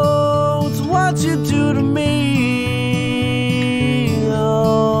 Oh, it's what you do to me.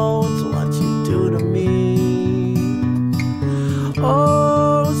 Oh, it's what you do to me.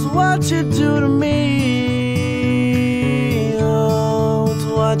 Oh, it's what you do to me. Oh, it's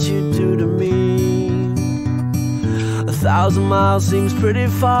what you do to me. 1,000 miles seems pretty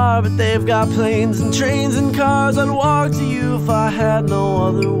far, but they've got planes and trains and cars. I'd walk to you if I had no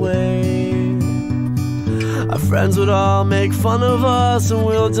other way. Our friends would all make fun of us, and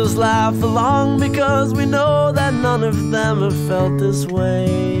we'll just laugh along, because we know that none of them have felt this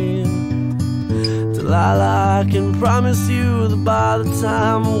way. Delilah, I can promise you that by the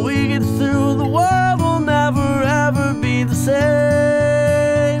time we get through, the world will never ever be the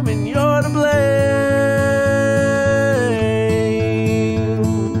same, and you're to blame.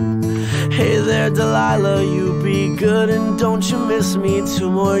 Hey there, Delilah, you be good and don't you miss me. 2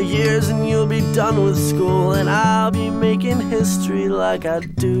 more years and you'll be done with school, and I'll be making history like I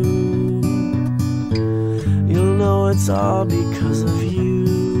do. You'll know it's all because of you.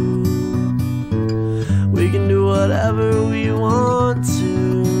 We can do whatever we want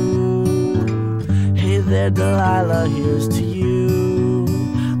to. Hey there, Delilah, here's to you.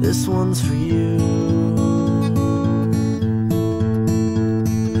 This one's for you.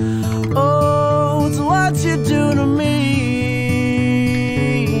 Oh, it's what you do to me.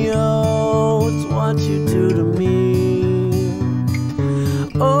 Oh, it's what you do to me.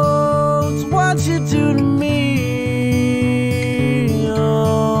 Oh, it's what you do to me.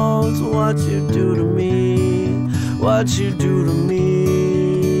 Oh, it's what you do to me. What you do to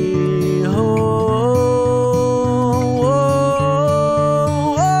me. Oh.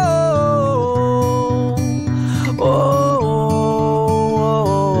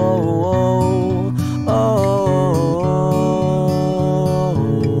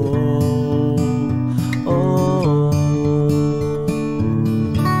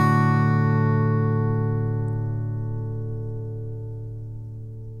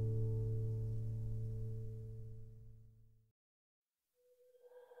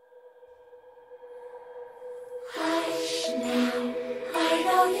 Hush now, I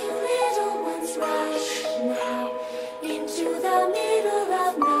know you little ones let's rush now into the middle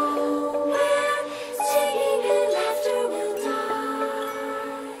of nowhere. Singing and laughter will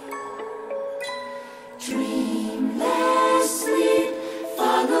die. Dreamless sleep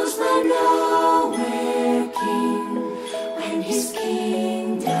follows the nowhere king. When his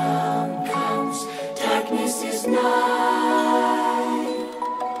kingdom comes, darkness is nigh.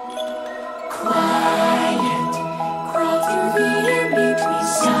 Quiet, crawl through the air, be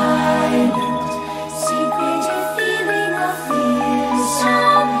silent. Secretive feeling of fear,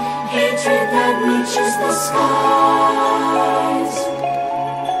 some hatred that reaches the skies.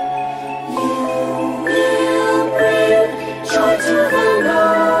 You will bring joy to the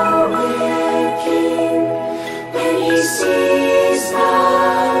nowhere king when he sees the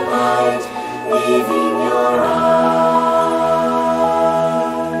light leaving your eyes.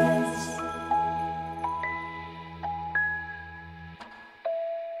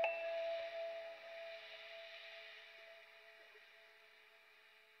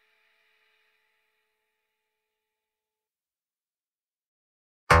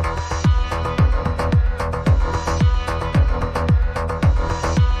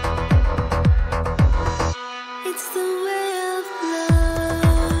 It's the way of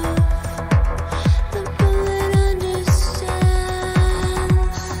love. The bullet understands.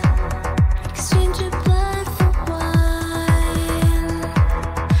 Exchange of blood for wine.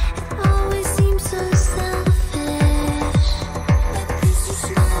 It always seems so selfish, but this is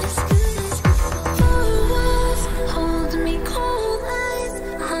not as good as before. Four walls hold me, cold eyes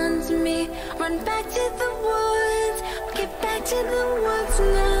hunt me. Run back to the woods, get back to the woods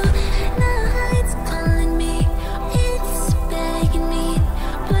now. Night's calling me, it's begging me.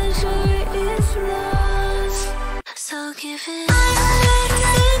 Pleasure is lost, so give it.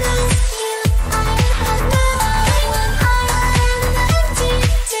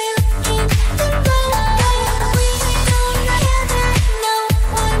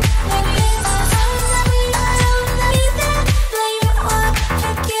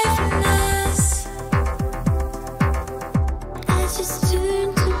 I just turn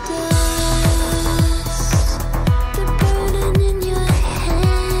to dust. The burden in your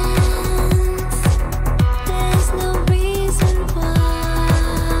hands. There's no reason why.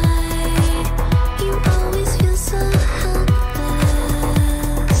 You always feel so helpless.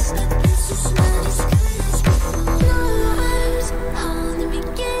 But this is not as good as before. No arms holding me,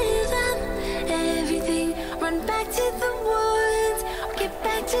 give up everything. Run back to the woods, get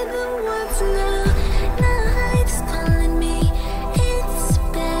back to the woods now. Night's calling me, it's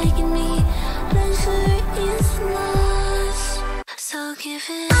begging me. Pleasure is lost, so give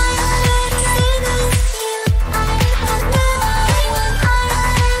it.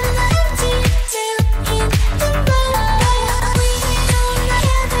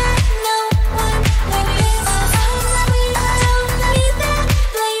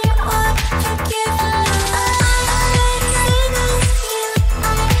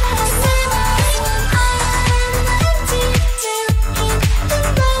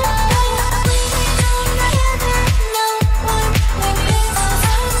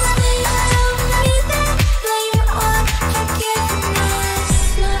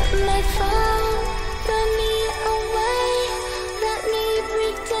 Not my fault, throw me away, let me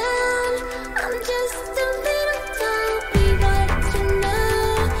break down. I'm just a little doll. We want to know,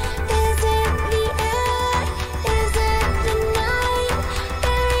 is it the air, is it the night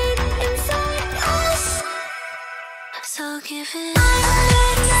buried inside us? So give it.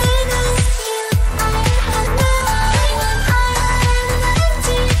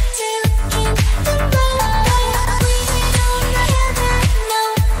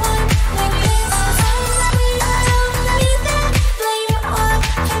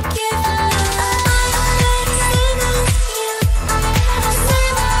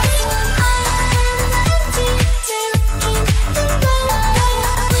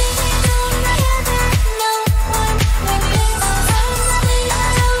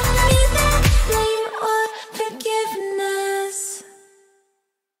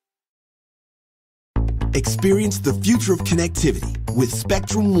 Experience the future of connectivity with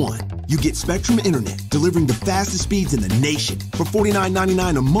Spectrum One. You get Spectrum Internet, delivering the fastest speeds in the nation for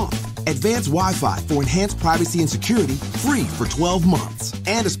 $49.99 a month. Advanced Wi-Fi for enhanced privacy and security, free for 12 months.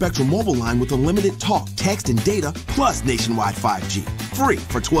 And a Spectrum mobile line with unlimited talk, text, and data, plus nationwide 5G, free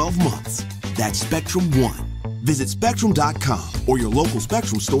for 12 months. That's Spectrum One. Visit Spectrum.com or your local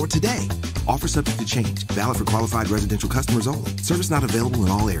Spectrum store today. Offer subject to change. Valid for qualified residential customers only. Service not available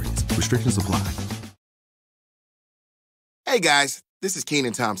in all areas. Restrictions apply. Hey guys, this is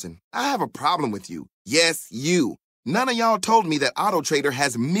Keenan Thompson. I have a problem with you. Yes, you. None of y'all told me that AutoTrader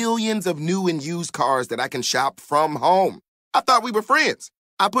has millions of new and used cars that I can shop from home. I thought we were friends.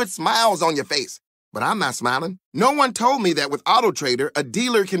 I put smiles on your face, but I'm not smiling. No one told me that with AutoTrader, a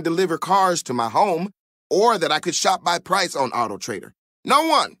dealer can deliver cars to my home or that I could shop by price on AutoTrader. No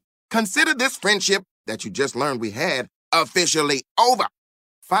one. Consider this friendship that you just learned we had officially over.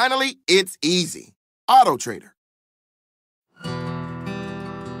 Finally, it's easy. AutoTrader.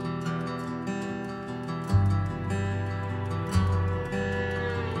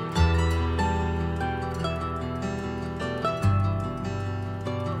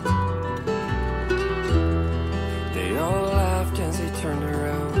 They all laughed as he turned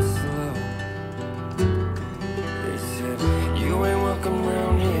around slow. They said, you ain't welcome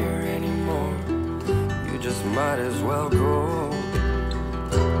round here anymore. You just might as well go.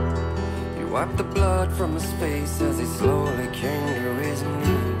 He wiped the blood from his face as he slowly came to his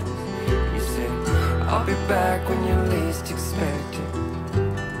knees. He said, I'll be back when you least expect it.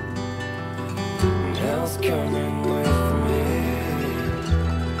 And hell's coming with me.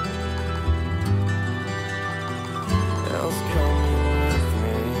 Hell's coming with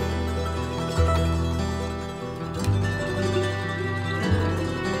me.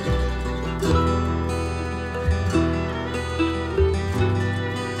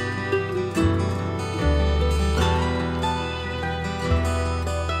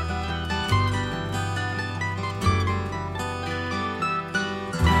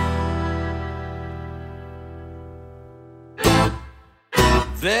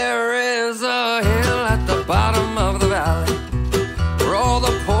 There is a hill at the bottom of the valley where all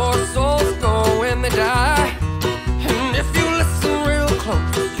the poor souls go when they die. And if you listen real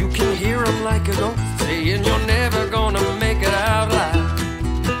close, you can hear them like a ghost saying you're never gonna make it out alive.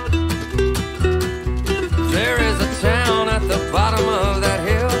 There is a town at the bottom of that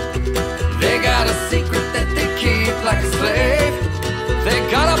hill. They got a secret that they keep like a slave. They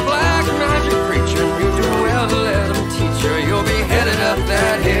got a black magic preacher, and you do well to let them teach you. You'll be headed up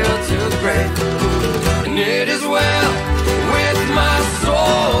that hill to the grave. And it is well with my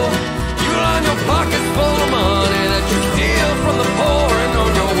soul. You line your pockets full of money that you steal from the poor, and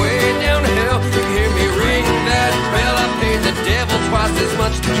on your way downhill, you hear me ring that bell. I paid the devil twice as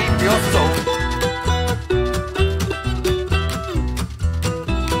much to keep your soul.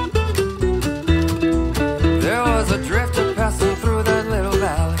 There was a drifter passing through that little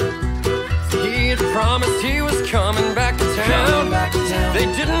valley. He had promised he was coming back to town. They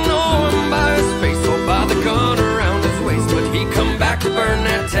didn't know him by his face or by the gun around his waist, but he come back to burn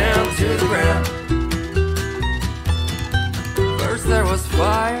that town to the ground. First there was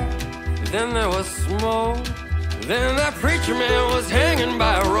fire, then there was smoke, then that preacher man was hanging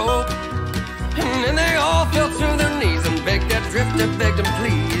by a rope. And then they all fell to their knees and begged that drifter, begged him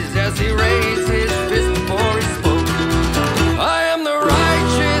please, as he raised his fist before he spoke. I am the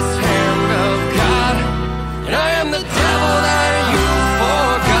righteous hand of God, and I am the devil that you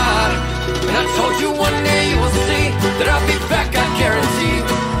forgot. And I told you one day you will see that I'll be back, I guarantee.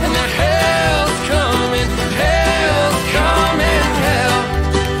 And that hell's coming, hell's coming,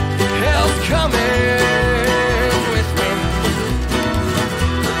 hell's coming with me.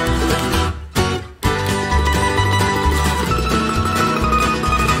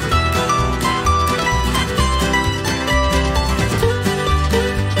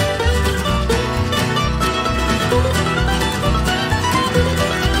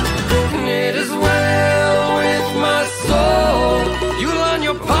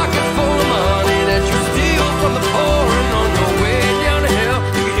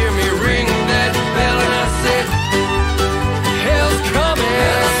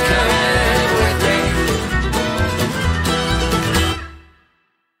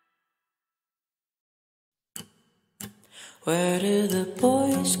 Where do the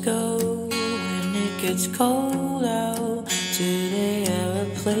boys go when it gets cold out? Do they have a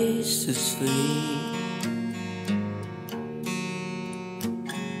place to sleep?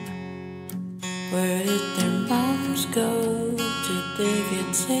 Where did their moms go? Did they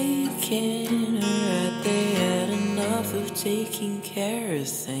get taken? Or had they had enough of taking care of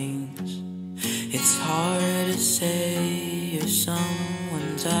things? It's hard to say if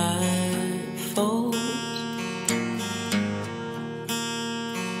someone died for.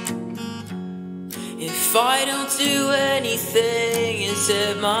 If I don't do anything, is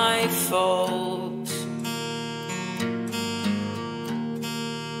it my fault?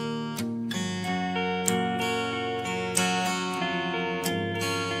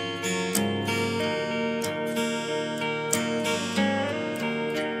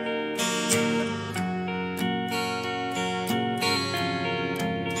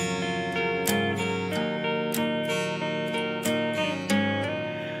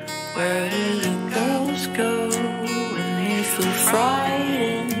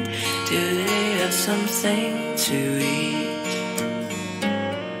 something to eat.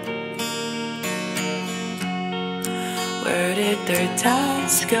 Where did their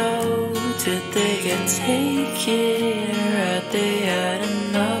dads go? Did they get taken? Or had they had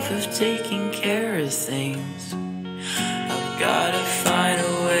enough of taking care of things? I've gotta find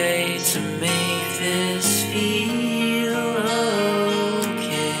a way to make this feel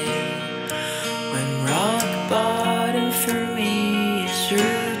okay. When rock bottom for me is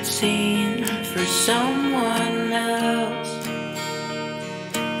routine for someone else,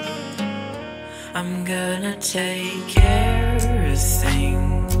 I'm gonna take care of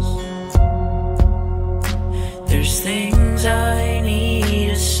things. There's things I need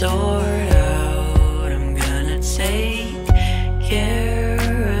to sort out. I'm gonna take care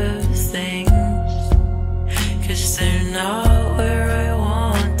of things, 'cause they're not where I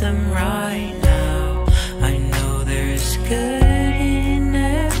want them right now. I know there's good in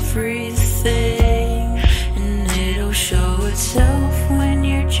everything, and it'll show itself when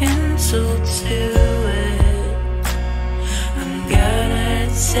you're gentle to it. I'm gonna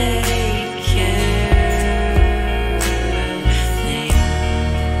take care of things.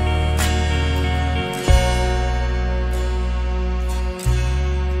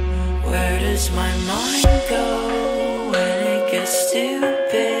 Where does my mind go when it gets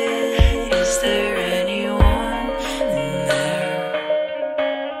stupid? Is there anyone in there?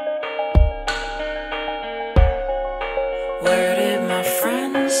 Where did my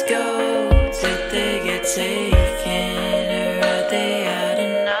friends go? Did they get taken? Or had they had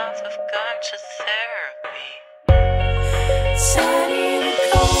enough of going to therapy? Sat in a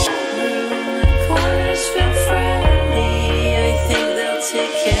cold room, the corners feel friendly. I think they'll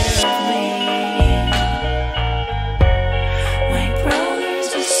take care of me. My brothers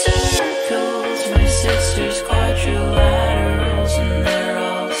are circles, my sisters quadrilaterals, and they're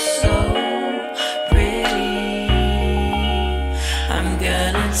all so pretty. I'm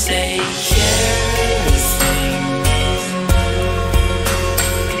gonna take care of things.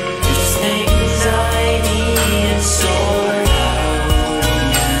 There's things I need to sort out. I'm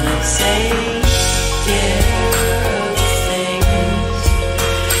gonna take care of things,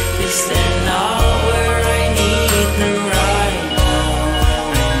 'cause they're not where I need them right now.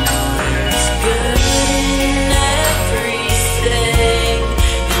 I know there's good in everything,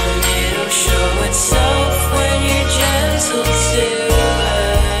 and it'll show itself when you're gentle to it.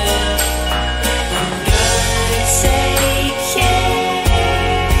 I'm gonna take care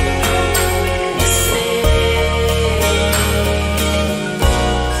of things.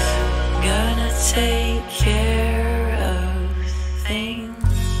 Gonna take care of things.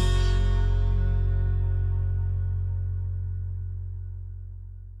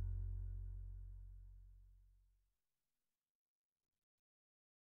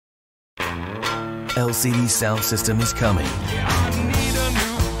 LCD sound system is coming.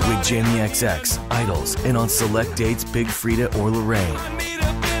 With Jamie XX, Idols, and on select dates Big Frida or Lorraine.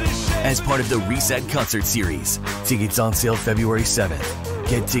 As part of the Reset Concert Series. Tickets on sale February 7th.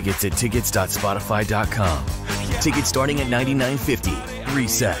 Get tickets at tickets.spotify.com. Tickets starting at $99.50.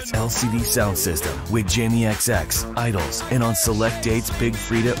 Reset LCD sound system with Jamie XX, Idols, and on select dates Big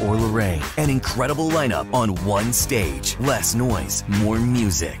Frida or Lorraine. An incredible lineup on one stage. Less noise, more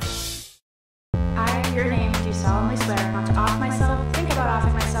music. I, your name, do solemnly swear not to off myself, think about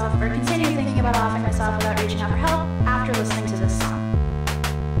offing myself, or continue thinking about offing myself without reaching out for help after listening to this song.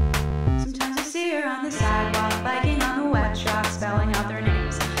 Sometimes I see her on the sidewalk, biking on the wet chalk, spelling out their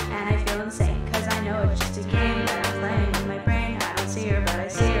names, and I feel insane, 'cause I know it's just a game that I'm playing in my brain. I don't see her, but I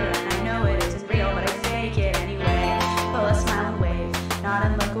see her, and I know it isn't real, but I fake it anyway. Pull a smile and wave, nod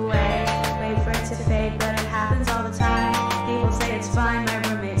and look away, wait for it to fade, but it happens all the time. People say it's fine, my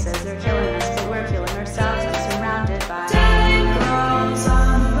roommate says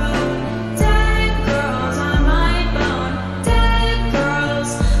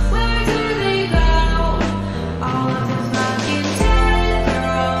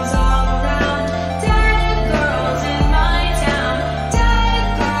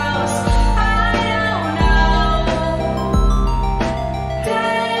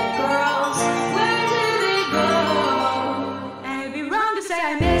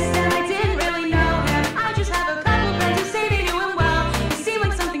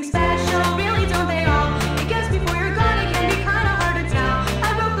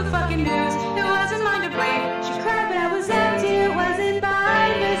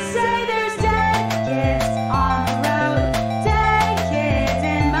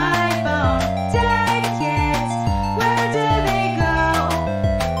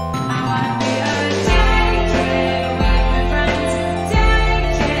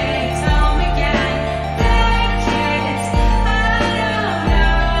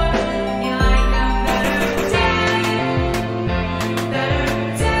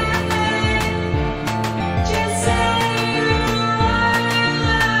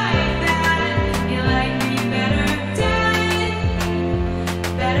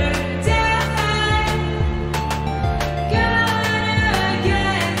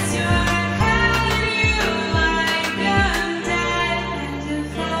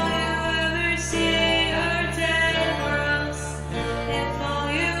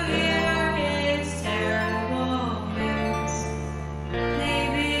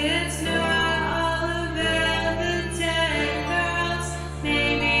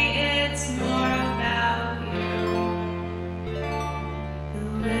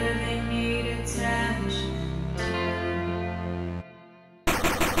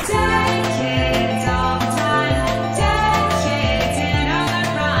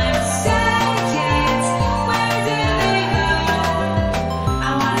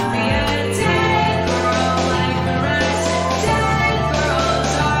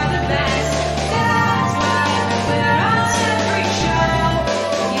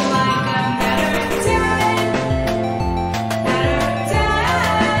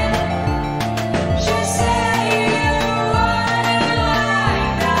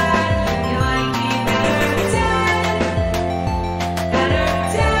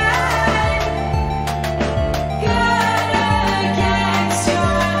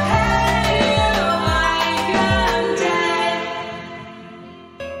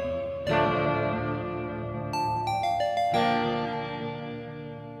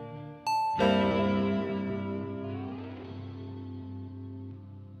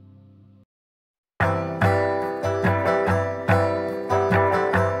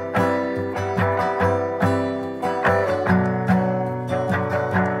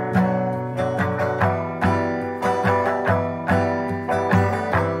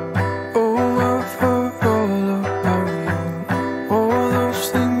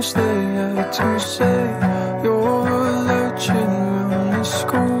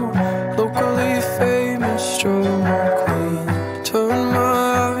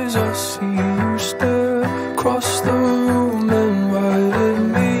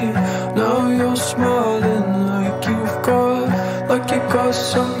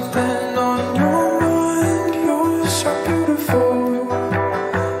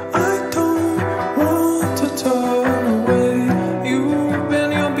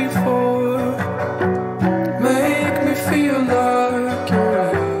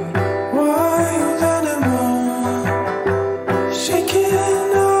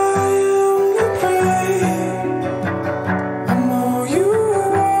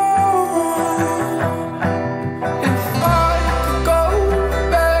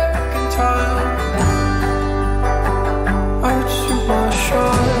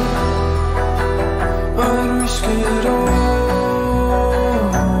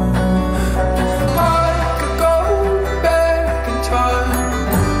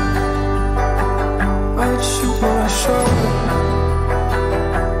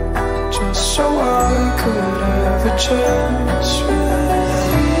chance with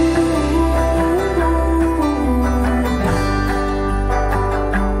you.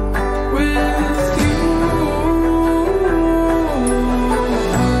 With you.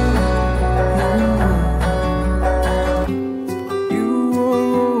 You are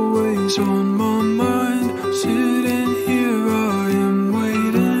always on my mind. Sitting here, I am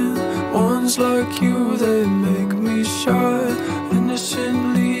waiting. Ones like you, they make me shy.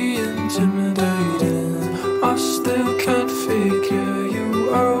 Innocently intimidating. I still can't figure you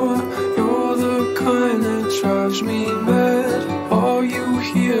out. You're the kind that drives me mad. Are you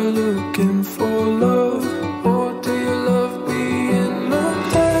here looking for love? Or do you love being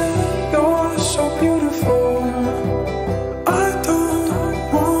looked at? You're so beautiful. I don't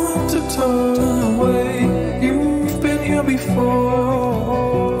want to turn away. You've been here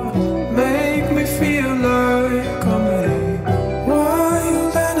before. Make me feel like I'm a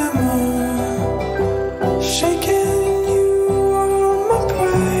wild animal. Shaking you on my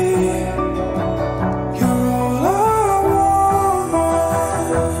prey. You're all I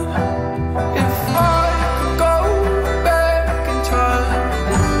want. If I could go back in time,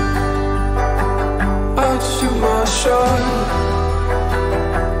 I'd shoot my shot.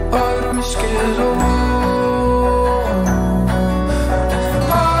 I'd risk it all. If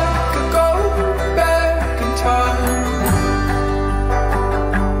I could go back in time,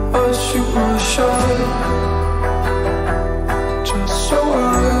 I'd shoot my shot. Just so I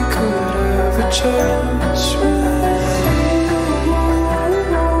could have a chance with you.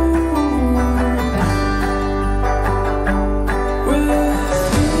 With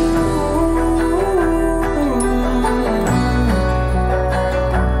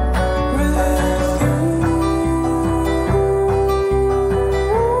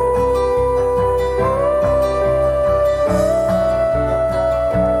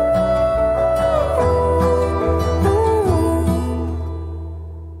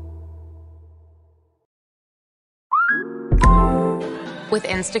With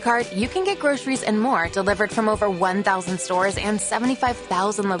Instacart, you can get groceries and more delivered from over 1,000 stores and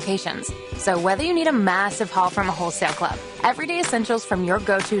 75,000 locations. So whether you need a massive haul from a wholesale club, everyday essentials from your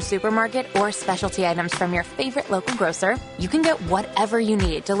go-to supermarket, or specialty items from your favorite local grocer, you can get whatever you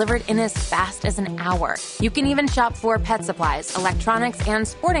need delivered in as fast as an hour. You can even shop for pet supplies, electronics, and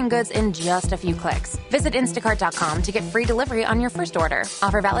sporting goods in just a few clicks. Visit instacart.com to get free delivery on your first order.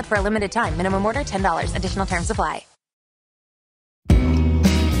 Offer valid for a limited time. Minimum order $10. Additional terms apply.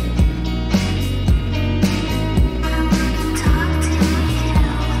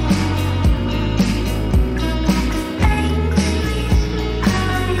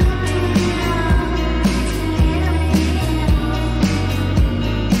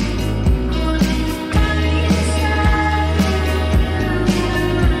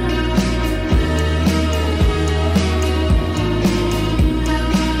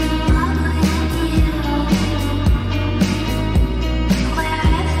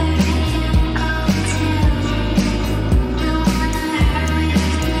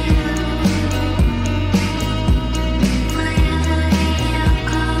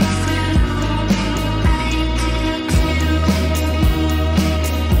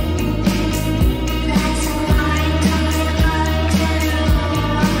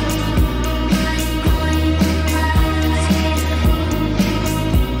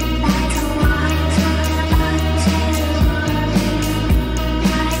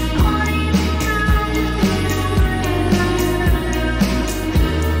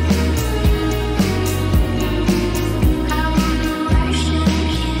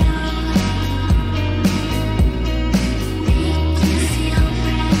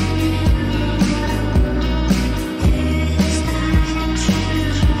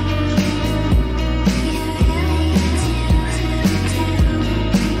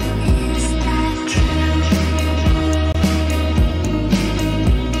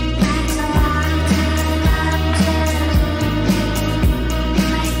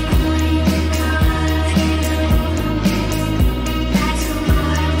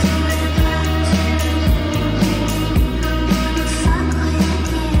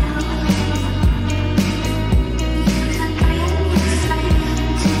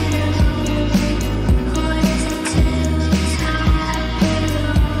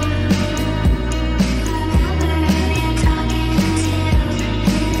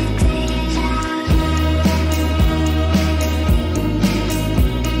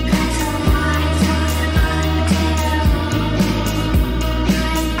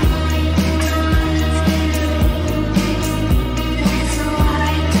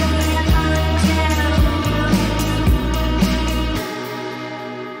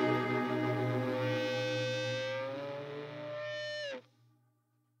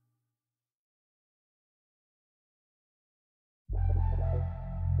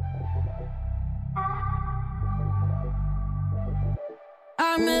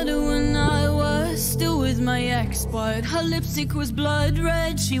 I met her when I was still with my ex, but her lipstick was blood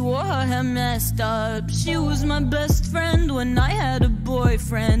red, she wore her hair messed up. She was my best friend when I had a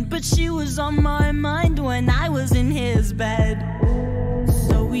boyfriend, but she was on my mind when I was in his bed.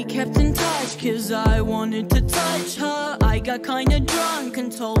 So we kept in touch, cause I wanted to touch her. I got kinda drunk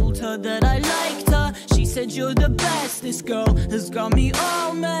and told her that I liked her. She said, you're the best, this girl has got me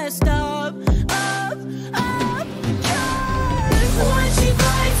all messed up. When she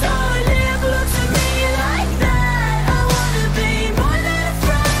bites her lip, looks at me like that. I wanna be more than a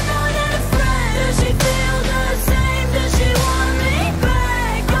friend, more than a friend. Does she feel the same? Does she want me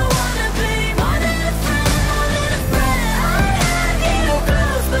back? I wanna be more than a friend, more than a friend. I have you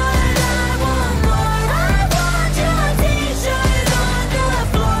close, but I want more. I want your t-shirt on the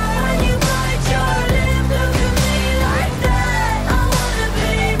floor. When you bite your lip, look at me like that. I wanna be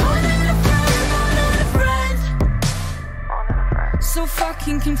more than a friend, more than a friend. So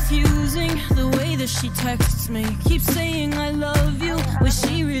fucking confusing, the way that she texts me. Keeps saying I love you, but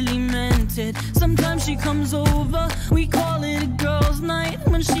she really meant it. Sometimes she comes over, we call it a girls' night.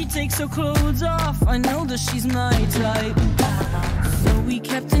 When she takes her clothes off, I know that she's my type. So we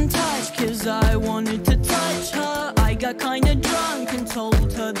kept in touch, cause I wanted to touch her. I got kinda drunk and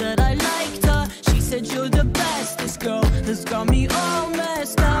told her that I liked her. She said, you're the best, this girl has got me all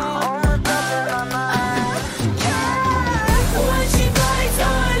messed up. When she bites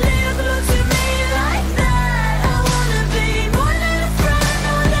her lip, looks at me like that. I wanna be more than a friend,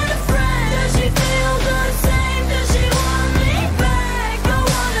 more than a friend. Does she feel the same? Does she want me back? I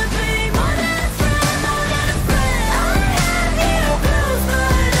wanna be more than a friend, more than a friend. I have you close,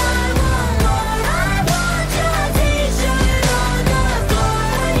 but I want more. I want your t-shirt on the floor.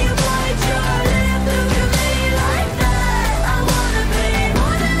 When you bite your lip, look at me like that. I wanna be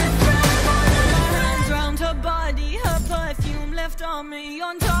more than a friend, more than a friend. Hands round her body, her perfume left on me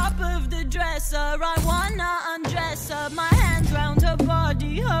on top of the dresser. I wanna undress her. My hands round her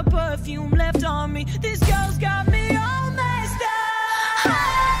body, her perfume left on me. This girl's got me all messed up.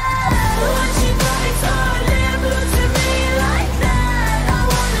 When she bites her lip, looks at me like that. I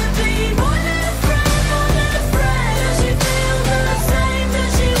wanna be more than a friend, more than a friend. Does she feel the same?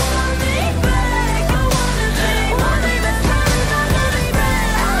 Does she want me back? I wanna be more than a friend, more than a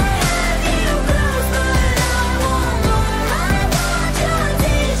friend. I have you close, but I want more. I want your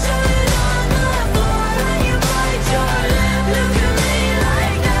t-shirt on the floor. When you bite your lip, look at me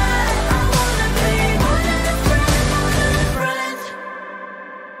like that. I wanna be more than a friend, more than a friend.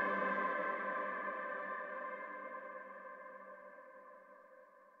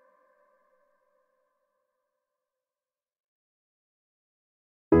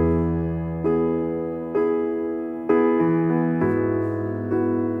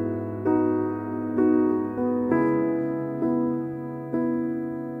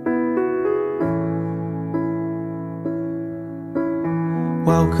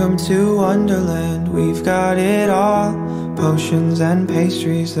 Welcome to Wonderland, we've got it all. Potions and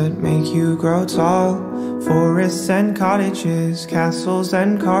pastries that make you grow tall. Forests and cottages, castles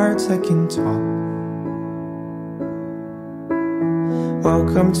and carts that can talk.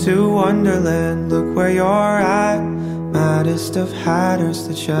 Welcome to Wonderland, look where you're at. Maddest of hatters,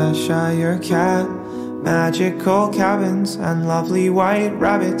 the Cheshire Cat. Magical cabins and lovely white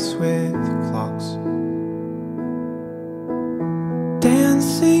rabbits with clocks.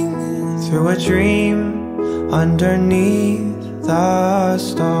 Dancing through a dream underneath the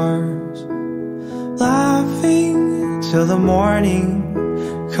stars. Laughing till the morning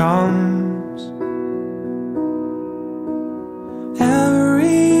comes.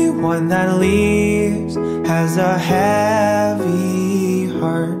 Everyone that leaves has a heavy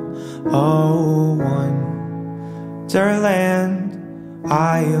heart. Oh, Wonderland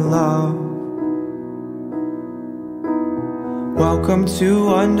I love. Welcome to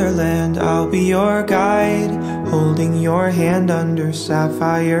Wonderland, I'll be your guide, holding your hand under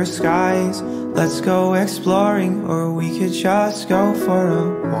sapphire skies. Let's go exploring, or we could just go for a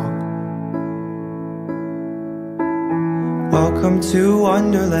walk. Welcome to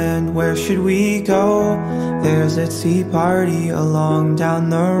Wonderland, where should we go? There's a tea party along down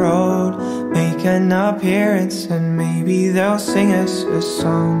the road. Make an appearance and maybe they'll sing us a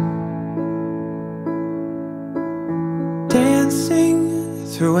song. Dancing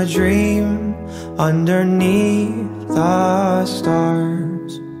through a dream underneath the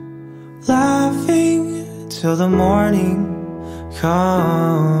stars. Laughing till the morning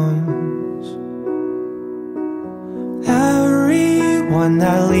comes. Everyone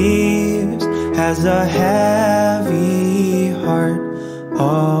that leaves has a heavy heart.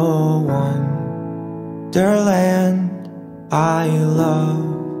 Oh, Wonderland I love.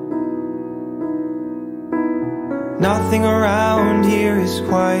 Nothing around here is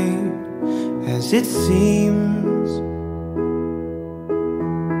quite as it seems.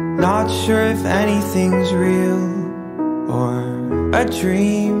 Not sure if anything's real or a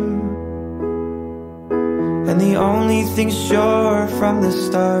dream. And the only thing sure from the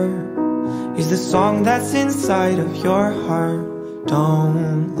start is the song that's inside of your heart.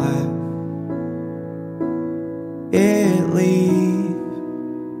 Don't let it leave.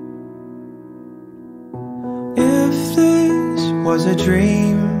 If this was a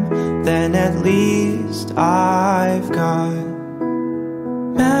dream, then at least I've got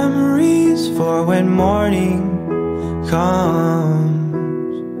memories for when morning comes.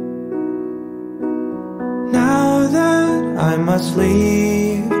 Now that I must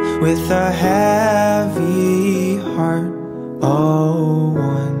leave with a heavy heart, oh,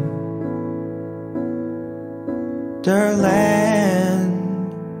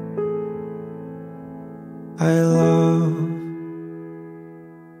 wonderland I love.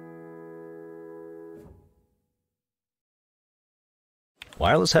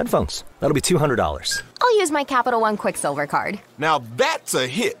 Wireless headphones. That'll be $200. I'll use my Capital One Quicksilver card. Now that's a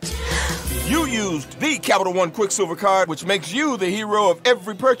hit. You used the Capital One Quicksilver card, which makes you the hero of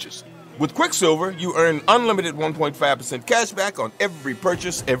every purchase. With Quicksilver, you earn unlimited 1.5% cash back on every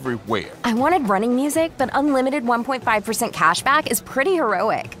purchase everywhere. I wanted running music, but unlimited 1.5% cash back is pretty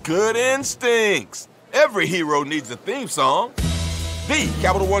heroic. Good instincts. Every hero needs a theme song. The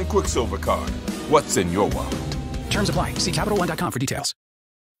Capital One Quicksilver card. What's in your wallet? Terms apply. See CapitalOne.com for details.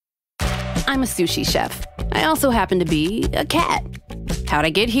 I'm a sushi chef. I also happen to be a cat. How'd I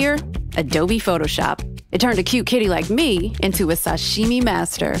get here? Adobe Photoshop. It turned a cute kitty like me into a sashimi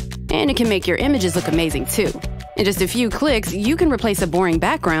master. And it can make your images look amazing too. In just a few clicks, you can replace a boring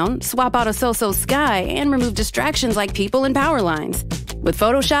background, swap out a so-so sky, and remove distractions like people and power lines. With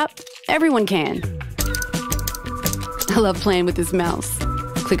Photoshop, everyone can. I love playing with this mouse.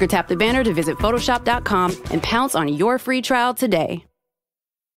 Click or tap the banner to visit Photoshop.com and pounce on your free trial today.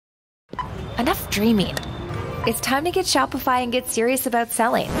 Enough dreaming. It's time to get Shopify and get serious about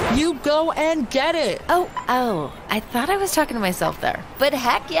selling. You go and get it. Oh, I thought I was talking to myself there. But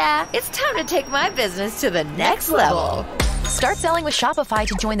heck yeah, it's time to take my business to the next level. Start selling with Shopify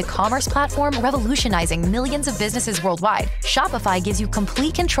to join the commerce platform revolutionizing millions of businesses worldwide. Shopify gives you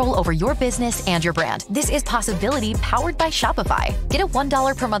complete control over your business and your brand. This is possibility powered by Shopify. Get a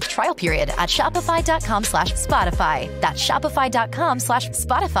 $1 per month trial period at shopify.com/Spotify. That's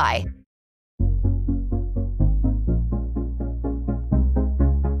shopify.com/Spotify.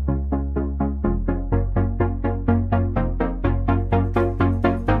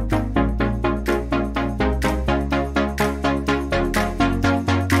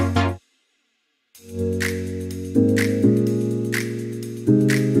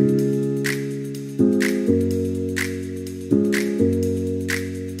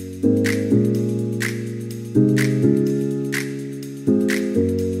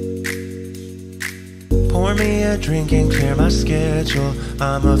 Drink and clear my schedule.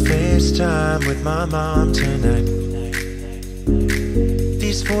 I'ma FaceTime with my mom tonight.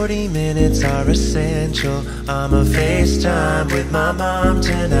 These 40 minutes are essential. I'ma FaceTime with my mom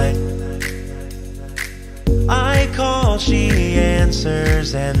tonight. I call, she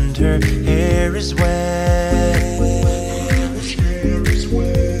answers, and her hair is wet.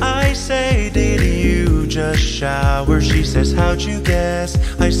 I say, did you just shower? She says, how'd you guess?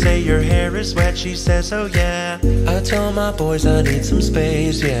 I say, your hair is wet. She says, oh yeah. I tell my boys I need some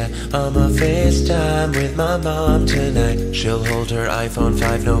space, yeah. I'ma FaceTime with my mom tonight. She'll hold her iPhone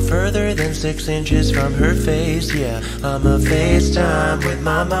 5 no further than 6 inches from her face, yeah. I'ma FaceTime with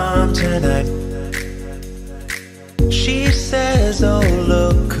my mom tonight. She says, oh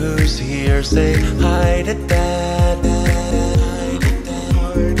look who's here, say hi to dad.